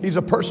old. He's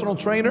a personal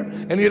trainer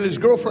and he had his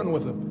girlfriend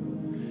with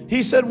him.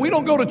 He said, we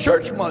don't go to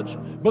church much,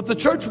 but the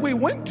church we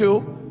went to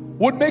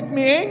would make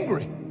me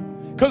angry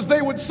because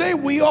they would say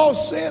we all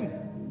sin.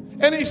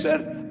 And he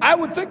said, I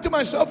would think to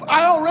myself,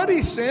 I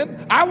already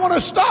sin. I want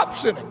to stop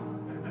sinning.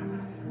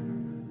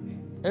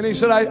 And he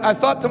said, I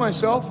thought to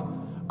myself,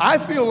 I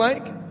feel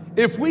like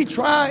if we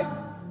try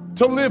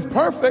to live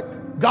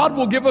perfect, God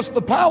will give us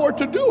the power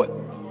to do it.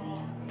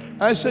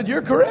 I said,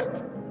 you're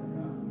correct.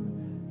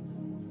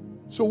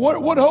 So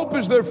what hope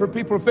is there for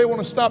people if they want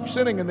to stop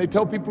sinning and they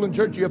tell people in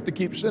church you have to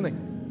keep sinning?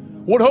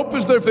 What hope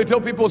is there if they tell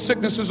people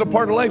sickness is a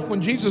part of life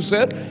when Jesus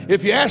said,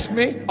 if you ask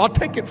me, I'll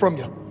take it from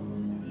you?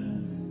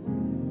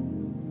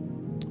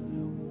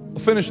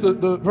 finish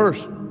the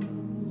verse.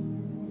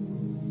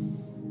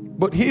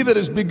 But he that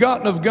is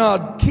begotten of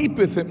God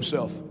keepeth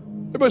himself.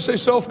 Everybody say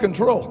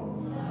self-control.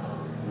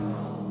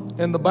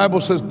 And the Bible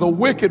says the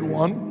wicked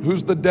one,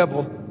 who's the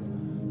devil,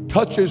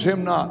 touches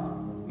him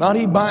not. Not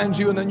he binds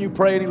you and then you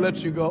pray and he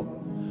lets you go.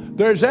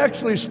 There's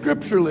actually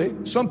scripturally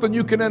something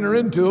you can enter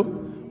into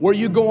where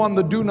you go on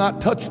the do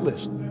not touch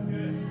list.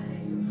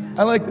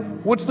 I like that.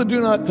 What's the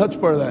do not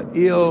touch part of that?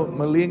 Io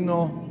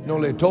maligno no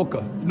le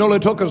toca. No le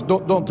tocas,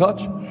 don't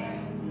touch.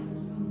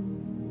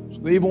 So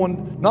the evil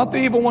one, not the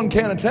evil one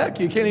can't attack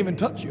you, he can't even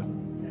touch you.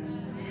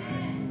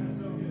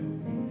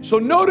 So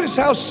notice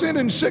how sin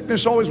and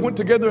sickness always went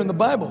together in the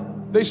Bible.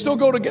 They still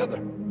go together.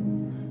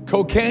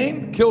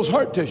 Cocaine kills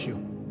heart tissue.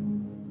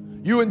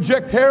 You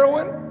inject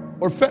heroin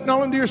or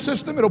fentanyl into your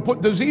system, it'll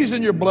put disease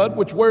in your blood,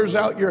 which wears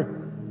out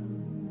your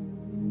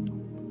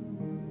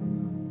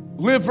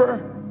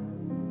liver.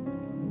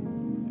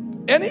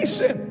 Any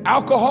sin,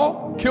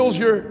 alcohol kills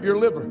your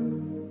liver.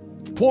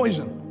 It's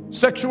poison.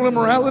 Sexual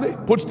immorality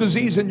puts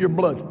disease in your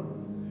blood.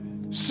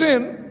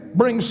 Sin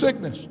brings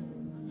sickness.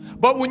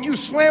 But when you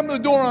slam the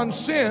door on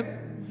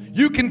sin,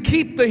 you can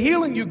keep the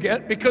healing you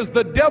get because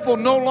the devil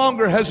no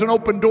longer has an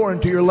open door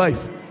into your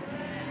life.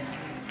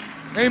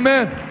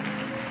 Amen.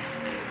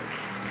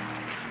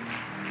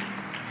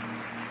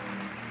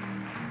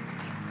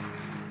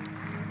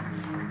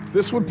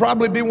 This would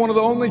probably be one of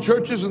the only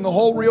churches in the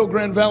whole Rio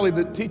Grande Valley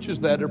that teaches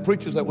that or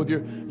preaches that with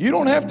you. You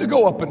don't have to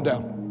go up and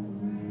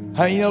down.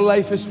 How you know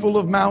life is full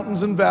of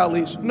mountains and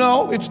valleys?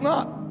 No, it's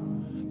not.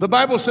 The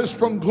Bible says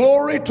from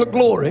glory to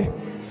glory,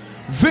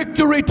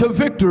 victory to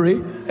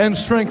victory, and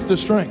strength to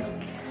strength.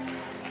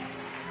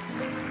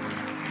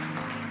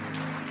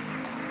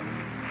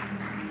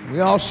 We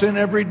all sin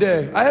every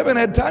day. I haven't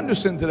had time to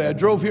sin today. I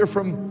drove here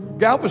from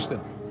Galveston.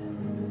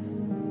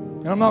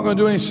 And I'm not going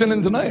to do any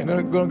sinning tonight.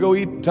 I'm going to go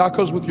eat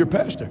tacos with your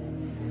pastor.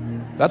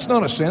 That's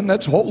not a sin.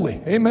 That's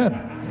holy. Amen.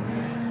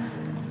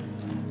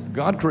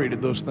 God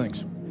created those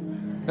things.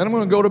 Then I'm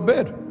going to go to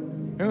bed.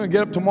 I'm going to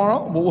get up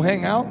tomorrow. We'll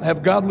hang out,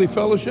 have godly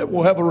fellowship.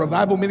 We'll have a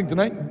revival meeting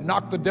tonight,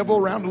 knock the devil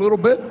around a little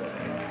bit,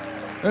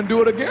 and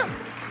do it again.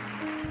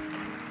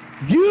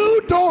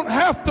 You don't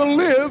have to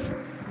live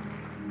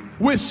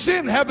with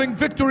sin having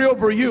victory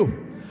over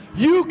you.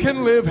 You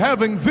can live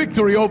having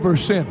victory over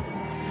sin.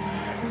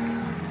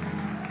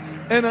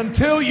 And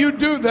until you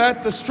do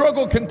that, the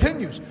struggle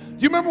continues. Do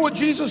you remember what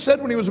Jesus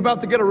said when he was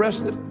about to get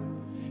arrested?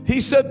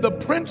 He said, the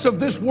prince of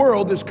this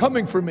world is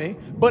coming for me,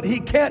 but he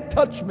can't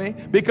touch me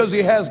because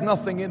he has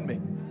nothing in me.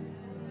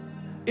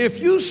 If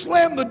you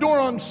slam the door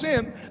on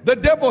sin, the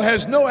devil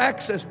has no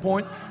access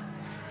point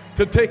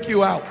to take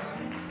you out.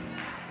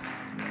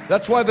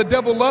 That's why the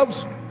devil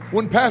loves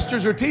when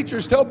pastors or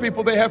teachers tell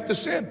people they have to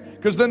sin,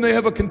 because then they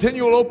have a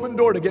continual open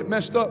door to get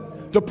messed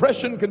up.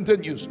 Depression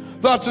continues.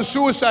 Thoughts of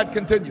suicide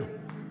continue.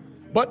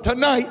 But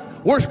tonight,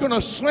 we're going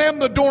to slam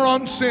the door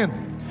on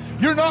sin.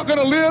 You're not going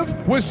to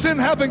live with sin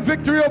having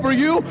victory over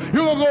you.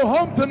 You're going to go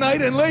home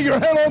tonight and lay your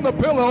head on the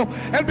pillow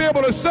and be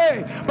able to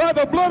say, by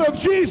the blood of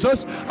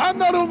Jesus, I'm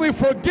not only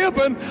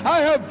forgiven, I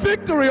have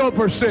victory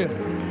over sin.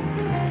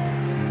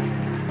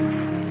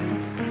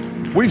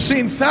 We've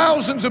seen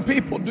thousands of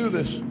people do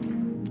this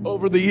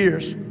over the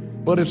years,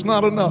 but it's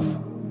not enough.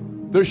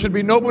 There should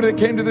be nobody that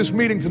came to this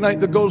meeting tonight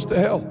that goes to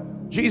hell.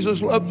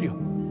 Jesus loves you.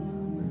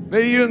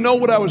 Maybe you didn't know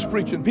what I was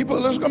preaching.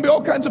 There's going to be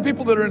all kinds of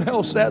people that are in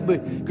hell, sadly,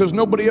 because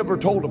nobody ever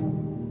told them.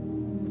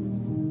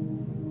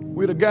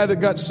 We had a guy that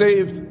got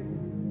saved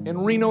in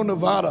Reno,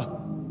 Nevada.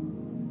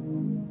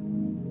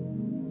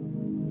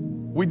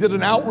 We did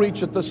an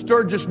outreach at the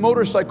Sturgis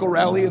motorcycle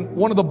rally, and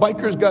one of the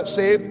bikers got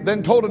saved,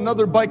 then told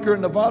another biker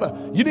in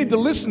Nevada, you need to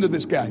listen to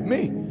this guy,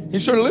 me. He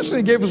started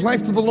listening, gave his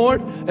life to the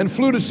Lord, and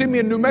flew to see me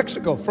in New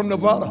Mexico from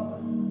Nevada.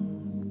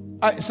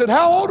 I said,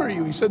 how old are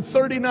you? He said,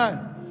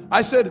 39.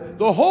 I said,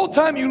 the whole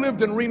time you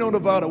lived in Reno,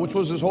 Nevada, which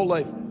was his whole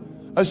life,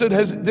 I said,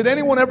 did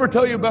anyone ever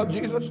tell you about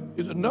Jesus?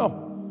 He said,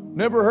 no,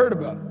 never heard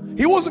about it.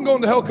 He wasn't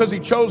going to hell because he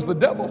chose the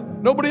devil.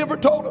 Nobody ever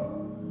told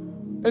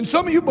him. And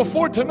some of you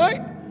before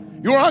tonight,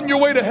 you're on your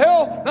way to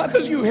hell, not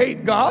because you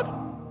hate God.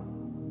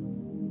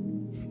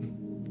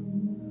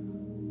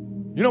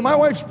 You know, my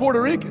wife's Puerto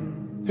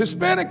Rican.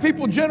 Hispanic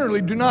people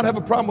generally do not have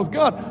a problem with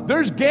God.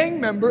 There's gang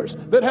members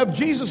that have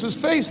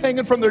Jesus' face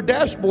hanging from their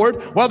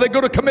dashboard while they go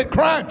to commit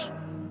crimes.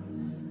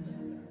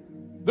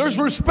 There's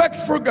respect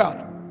for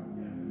God.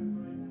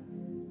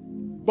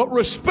 But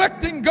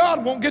respecting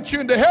God won't get you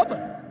into heaven.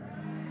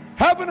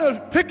 Having a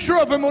picture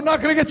of him will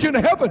not going to get you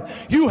into heaven.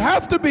 You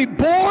have to be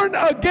born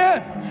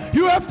again.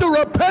 You have to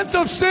repent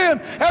of sin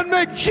and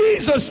make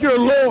Jesus your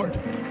Lord.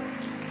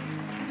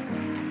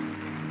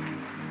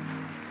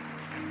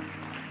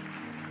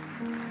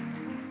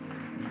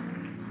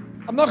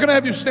 I'm not going to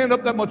have you stand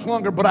up that much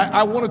longer, but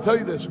I want to tell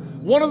you this.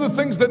 One of the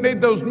things that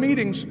made those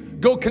meetings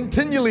go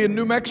continually in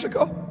New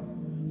Mexico,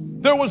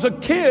 there was a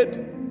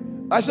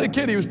kid, I say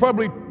kid, he was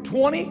probably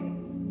 20.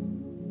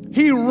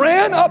 He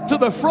ran up to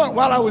the front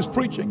while I was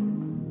preaching.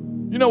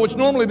 You know, which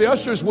normally the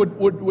ushers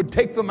would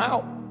take them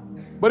out.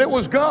 But it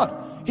was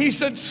God. he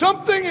said,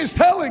 something is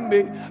telling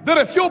me that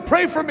if you'll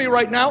pray for me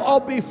right now, I'll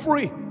be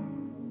free.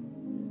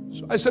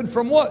 So I said,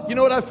 from what? You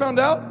know what I found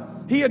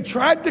out? He had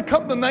tried to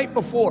come the night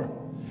before.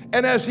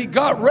 And as he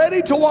got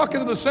ready to walk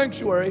into the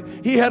sanctuary,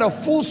 he had a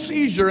full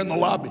seizure in the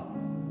lobby.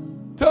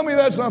 Tell me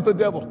that's not the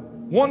devil.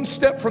 One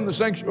step from the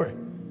sanctuary.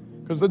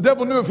 Because the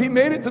devil knew if he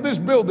made it to this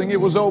building, it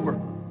was over.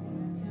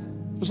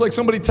 Just like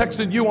somebody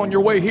texted you on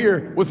your way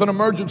here with an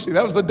emergency.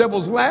 That was the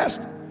devil's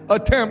last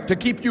attempt to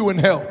keep you in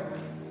hell.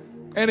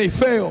 And he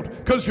failed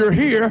because you're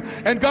here,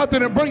 and God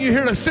didn't bring you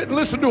here to sit and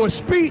listen to a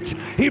speech.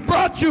 He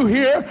brought you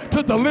here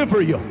to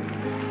deliver you.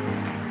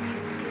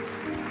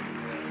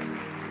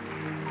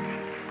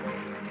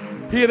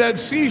 He had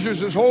seizures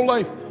his whole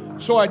life.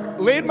 So I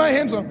laid my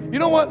hands on him. You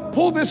know what?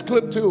 Pull this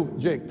clip too,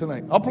 Jake,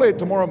 tonight. I'll play it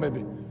tomorrow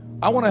maybe.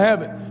 I want to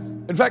have it.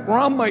 In fact,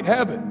 Ron might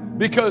have it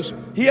because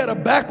he had a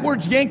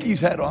backwards Yankees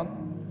hat on.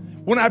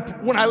 When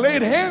I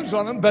laid hands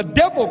on him, the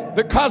devil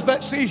that caused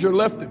that seizure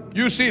left him.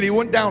 You see it, he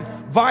went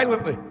down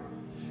violently.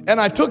 And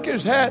I took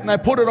his hat and I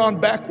put it on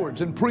backwards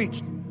and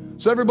preached.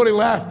 So everybody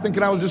laughed,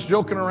 thinking I was just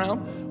joking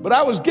around. But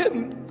I was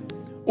getting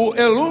el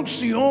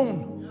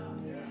unción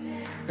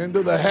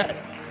into the hat,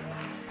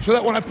 so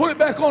that when I put it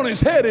back on his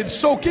head, it'd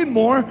soak in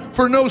more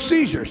for no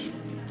seizures.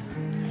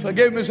 So I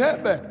gave him his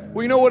hat back.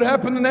 Well, you know what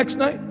happened the next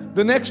night?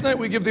 The next night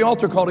we give the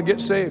altar call to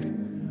get saved.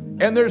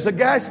 And there's a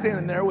guy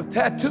standing there with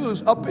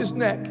tattoos up his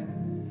neck,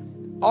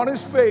 on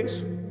his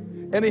face,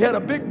 and he had a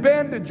big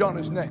bandage on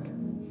his neck.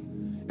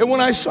 And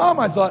when I saw him,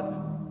 I thought,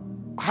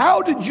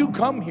 how did you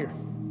come here?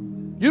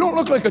 You don't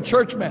look like a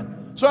church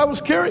man. So I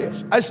was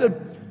curious. I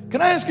said,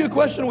 can I ask you a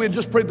question? We had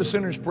just prayed the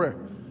sinner's prayer.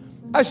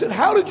 I said,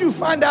 how did you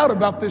find out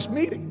about this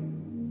meeting?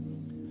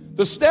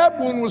 The stab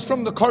wound was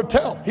from the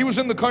cartel. He was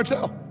in the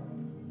cartel.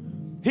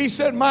 He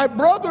said, my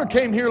brother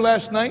came here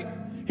last night.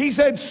 He's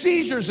had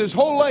seizures his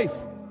whole life.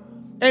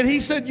 And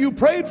he said, you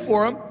prayed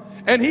for him.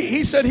 And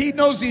he said he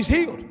knows he's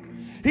healed.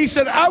 He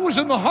said, I was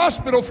in the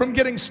hospital from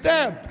getting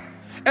stabbed.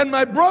 And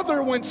my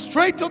brother went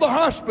straight to the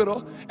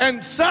hospital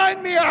and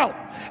signed me out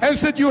and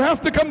said, you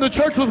have to come to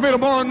church with me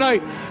tomorrow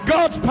night.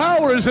 God's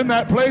power is in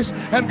that place,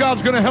 and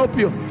God's going to help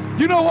you.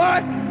 You know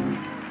why?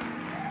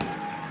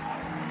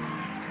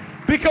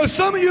 Because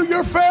some of you,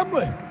 your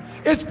family,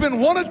 it's been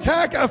one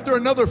attack after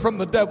another from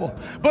the devil.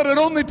 But it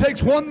only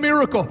takes one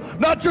miracle,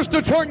 not just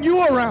to turn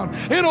you around.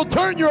 It'll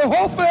turn your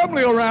whole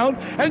family around,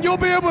 and you'll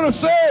be able to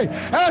say,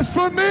 as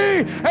for me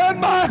and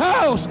my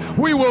house,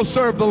 we will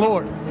serve the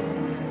Lord.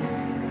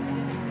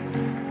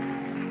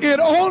 It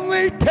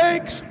only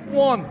takes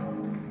one.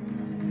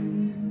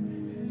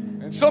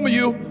 And some of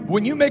you,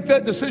 when you make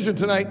that decision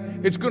tonight,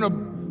 it's going to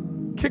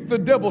kick the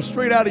devil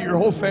straight out of your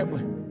whole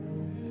family.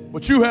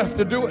 But you have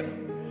to do it.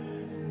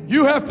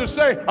 You have to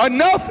say,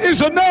 enough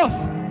is enough.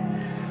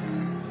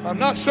 I'm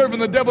not serving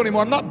the devil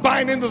anymore. I'm not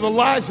buying into the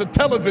lies of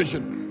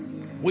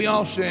television. We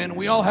all sin.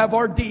 We all have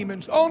our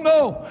demons. Oh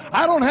no,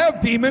 I don't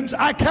have demons.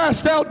 I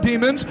cast out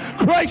demons.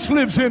 Christ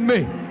lives in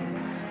me.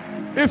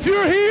 If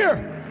you're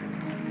here,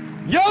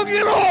 young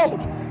and old,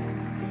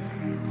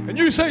 and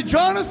you say,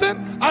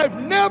 Jonathan, I've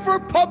never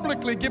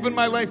publicly given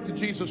my life to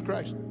Jesus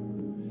Christ.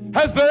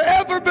 Has there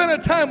ever been a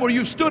time where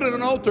you stood at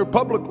an altar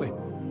publicly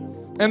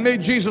and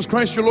made Jesus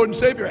Christ your Lord and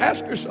Savior?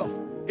 Ask yourself.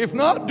 If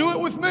not, do it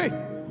with me.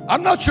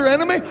 I'm not your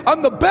enemy.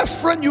 I'm the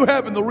best friend you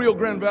have in the Rio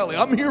Grande Valley.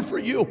 I'm here for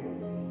you.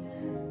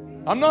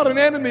 I'm not an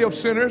enemy of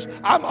sinners.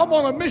 I'm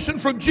on a mission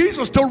from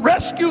Jesus to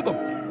rescue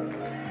them.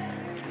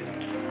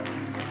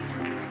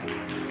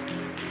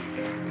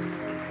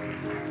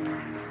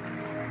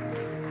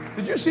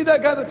 Did you see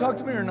that guy that talked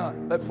to me or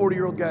not? That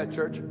 40-year-old guy at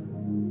church?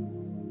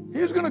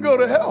 He was going to go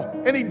to hell,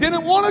 and he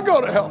didn't want to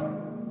go to hell.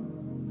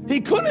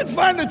 He couldn't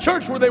find a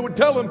church where they would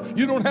tell him,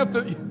 you don't have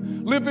to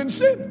live in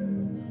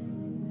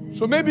sin.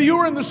 So maybe you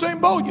were in the same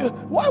boat.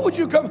 Why would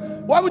you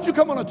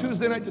come on a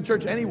Tuesday night to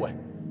church anyway?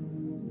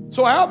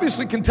 So I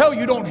obviously can tell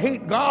you don't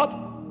hate God.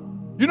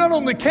 You not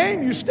only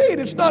came, you stayed.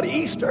 It's not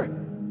Easter.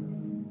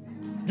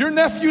 Your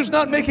nephew's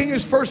not making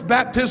his first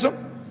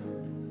baptism.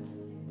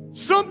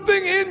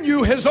 Something in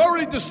you has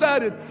already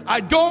decided, I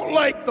don't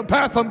like the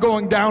path I'm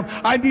going down.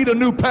 I need a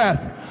new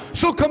path.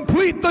 So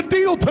complete the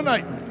deal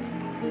tonight.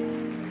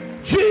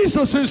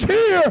 Jesus is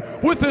here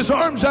with his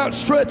arms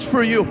outstretched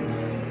for you.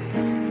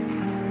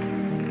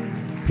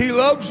 He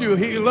loves you.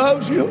 He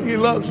loves you. He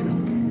loves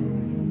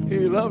you.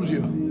 He loves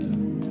you.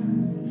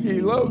 He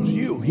loves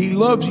you. He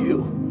loves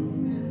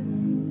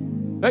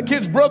you. That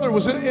kid's brother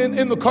was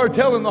in the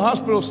cartel in the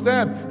hospital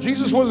stabbed.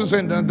 Jesus wasn't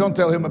saying, don't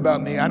tell him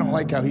about me. I don't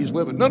like how he's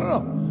living. No, no,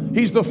 no.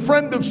 He's the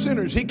friend of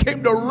sinners. He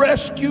came to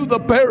rescue the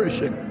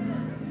perishing.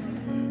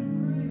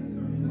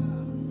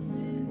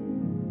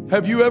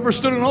 Have you ever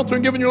stood at an altar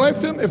and given your life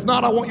to him? If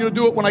not, I want you to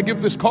do it when I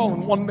give this call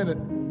in 1 minute.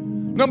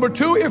 Number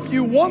two, if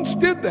you once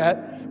did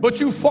that, but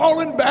you've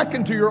fallen back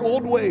into your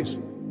old ways.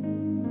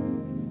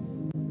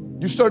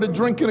 You started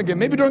drinking again,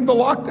 maybe during the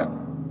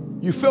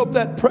lockdown. You felt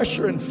that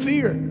pressure and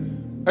fear,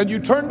 and you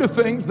turned to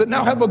things that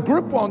now have a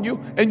grip on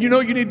you, and you know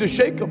you need to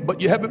shake them, but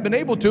you haven't been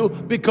able to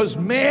because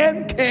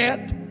man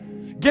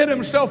can't get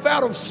himself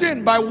out of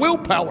sin by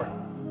willpower.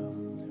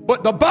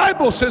 But the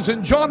Bible says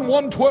in John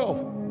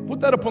 1:12, put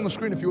that up on the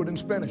screen if you would in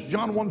Spanish,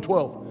 John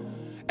 1:12,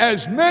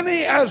 as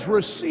many as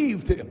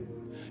received him,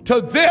 to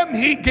them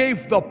he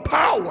gave the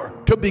power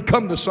to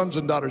become the sons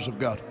and daughters of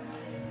God.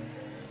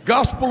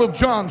 Gospel of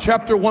John,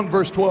 chapter 1,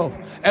 verse 12.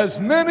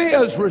 As many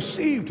as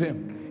received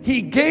him,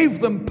 he gave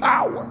them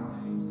power.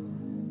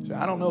 So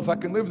I don't know if I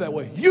can live that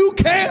way. You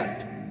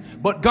can't,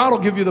 but God will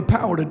give you the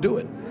power to do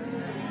it.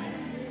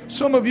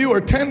 Some of you are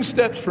 10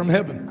 steps from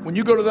heaven. When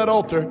you go to that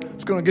altar,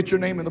 it's going to get your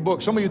name in the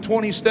book. Some of you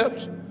 20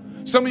 steps.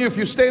 Some of you, if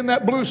you stay in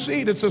that blue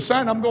seat, it's a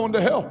sign I'm going to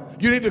hell.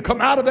 You need to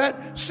come out of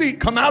that seat,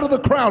 come out of the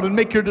crowd and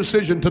make your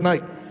decision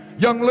tonight.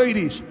 Young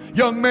ladies,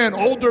 young men,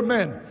 older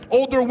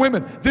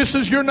women, this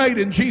is your night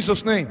in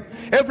Jesus' name.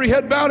 Every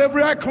head bowed,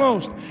 every eye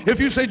closed. If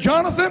you say,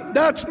 Jonathan,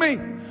 that's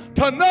me.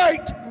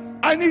 Tonight,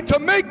 I need to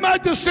make my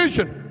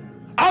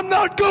decision. I'm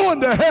not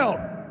going to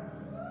hell.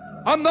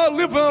 I'm not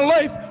living a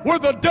life where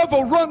the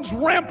devil runs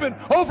rampant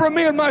over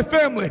me and my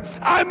family.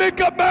 I make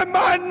up my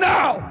mind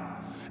now.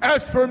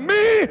 As for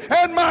me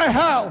and my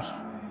house,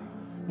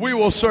 we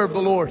will serve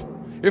the Lord.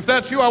 If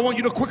that's you, I want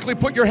you to quickly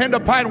put your hand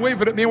up high and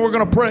wave it at me, and we're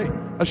going to pray.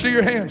 I see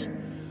your hands.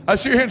 I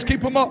see your hands. Keep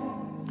them up.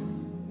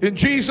 In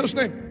Jesus'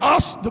 name.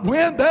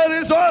 Man, that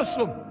is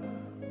awesome.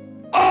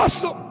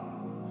 Awesome.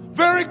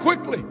 Very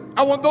quickly.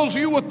 I want those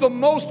of you with the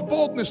most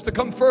boldness to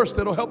come first.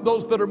 It'll help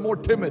those that are more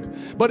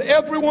timid. But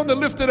everyone that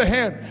lifted a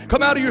hand,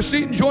 come out of your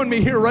seat and join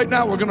me here right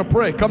now. We're going to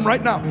pray. Come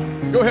right now.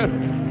 Go ahead.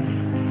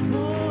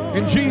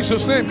 In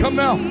Jesus' name, come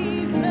now.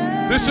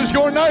 This is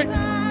your night.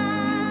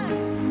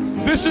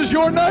 This is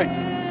your night.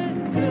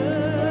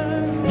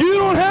 You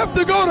don't have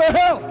to go to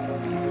hell.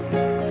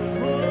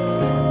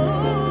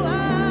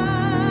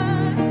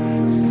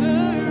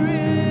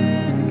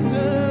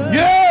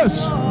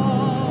 Yes.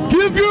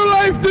 Give your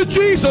life to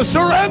Jesus.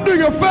 Surrender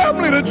your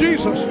family to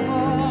Jesus.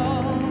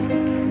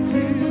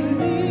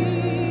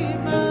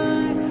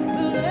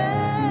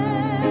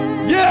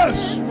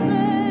 Yes.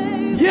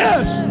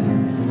 Yes.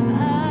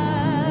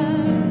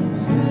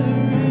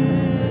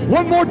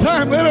 One more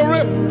time. Let it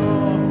rip.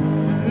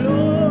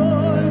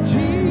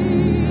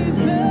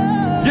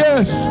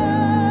 Yes.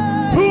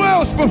 Who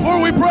else before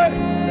we pray?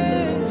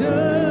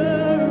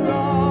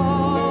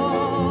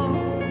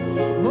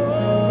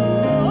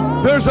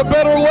 There's a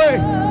better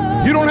way.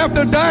 You don't have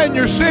to die in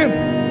your sin.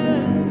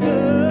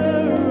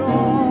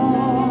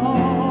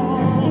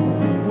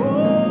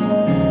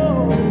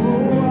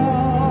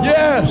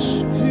 Yes.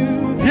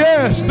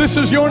 Yes, this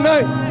is your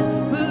night.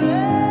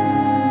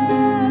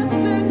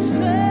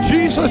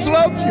 Jesus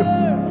loves you.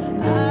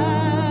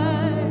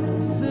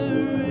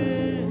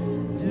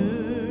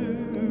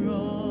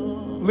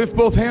 Lift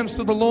both hands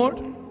to the Lord.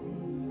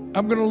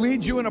 I'm going to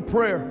lead you in a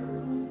prayer.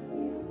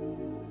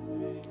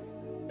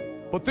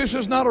 But this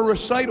is not a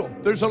recital.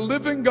 There's a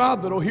living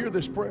God that will hear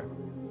this prayer.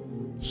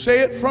 Say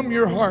it from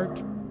your heart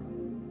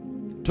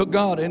to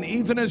God. And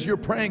even as you're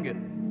praying it,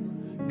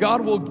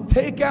 God will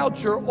take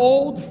out your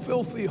old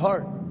filthy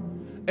heart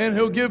and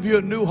He'll give you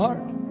a new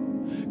heart.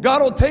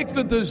 God will take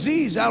the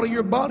disease out of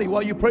your body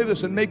while you pray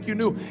this and make you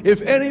new.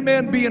 If any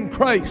man be in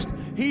Christ,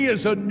 he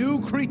is a new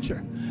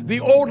creature.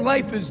 The old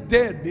life is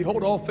dead.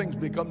 Behold, all things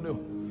become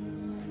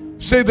new.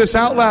 Say this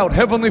out loud.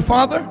 Heavenly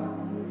Father,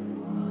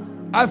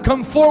 I've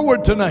come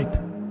forward tonight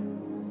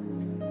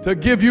to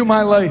give you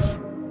my life.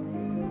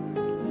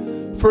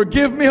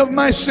 Forgive me of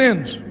my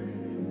sins.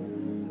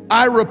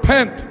 I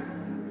repent.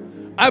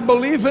 I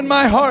believe in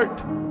my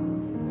heart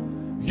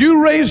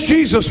you raised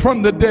Jesus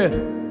from the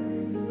dead.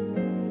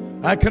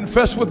 I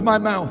confess with my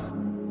mouth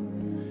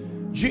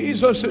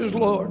Jesus is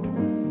Lord.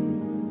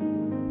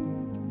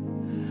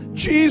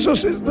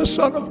 Jesus is the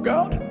Son of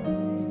God.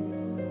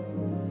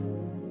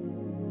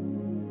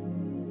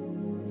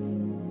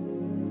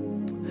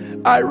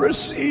 I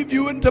receive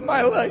you into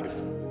my life.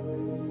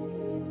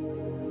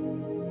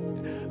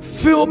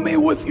 Fill me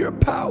with your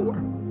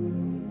power.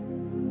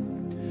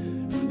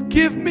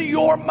 Give me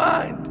your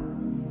mind.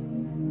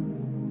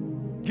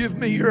 Give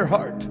me your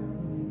heart.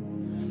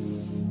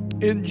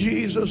 In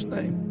Jesus'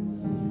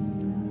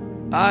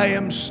 name, I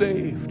am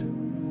saved.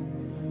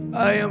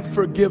 I am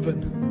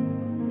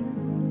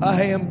forgiven.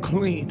 I am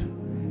clean.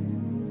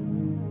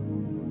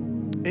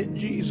 In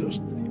Jesus'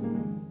 name.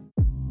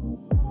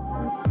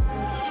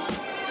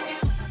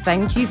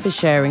 Thank you for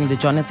sharing the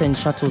Jonathan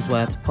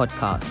Shuttlesworth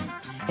podcast.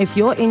 If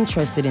you're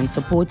interested in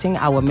supporting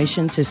our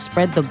mission to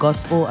spread the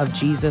gospel of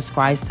Jesus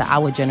Christ to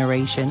our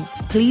generation,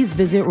 please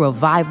visit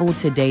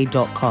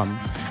revivaltoday.com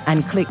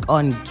and click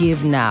on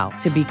Give Now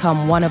to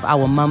become one of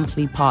our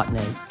monthly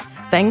partners.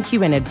 Thank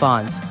you in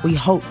advance. We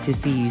hope to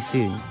see you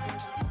soon.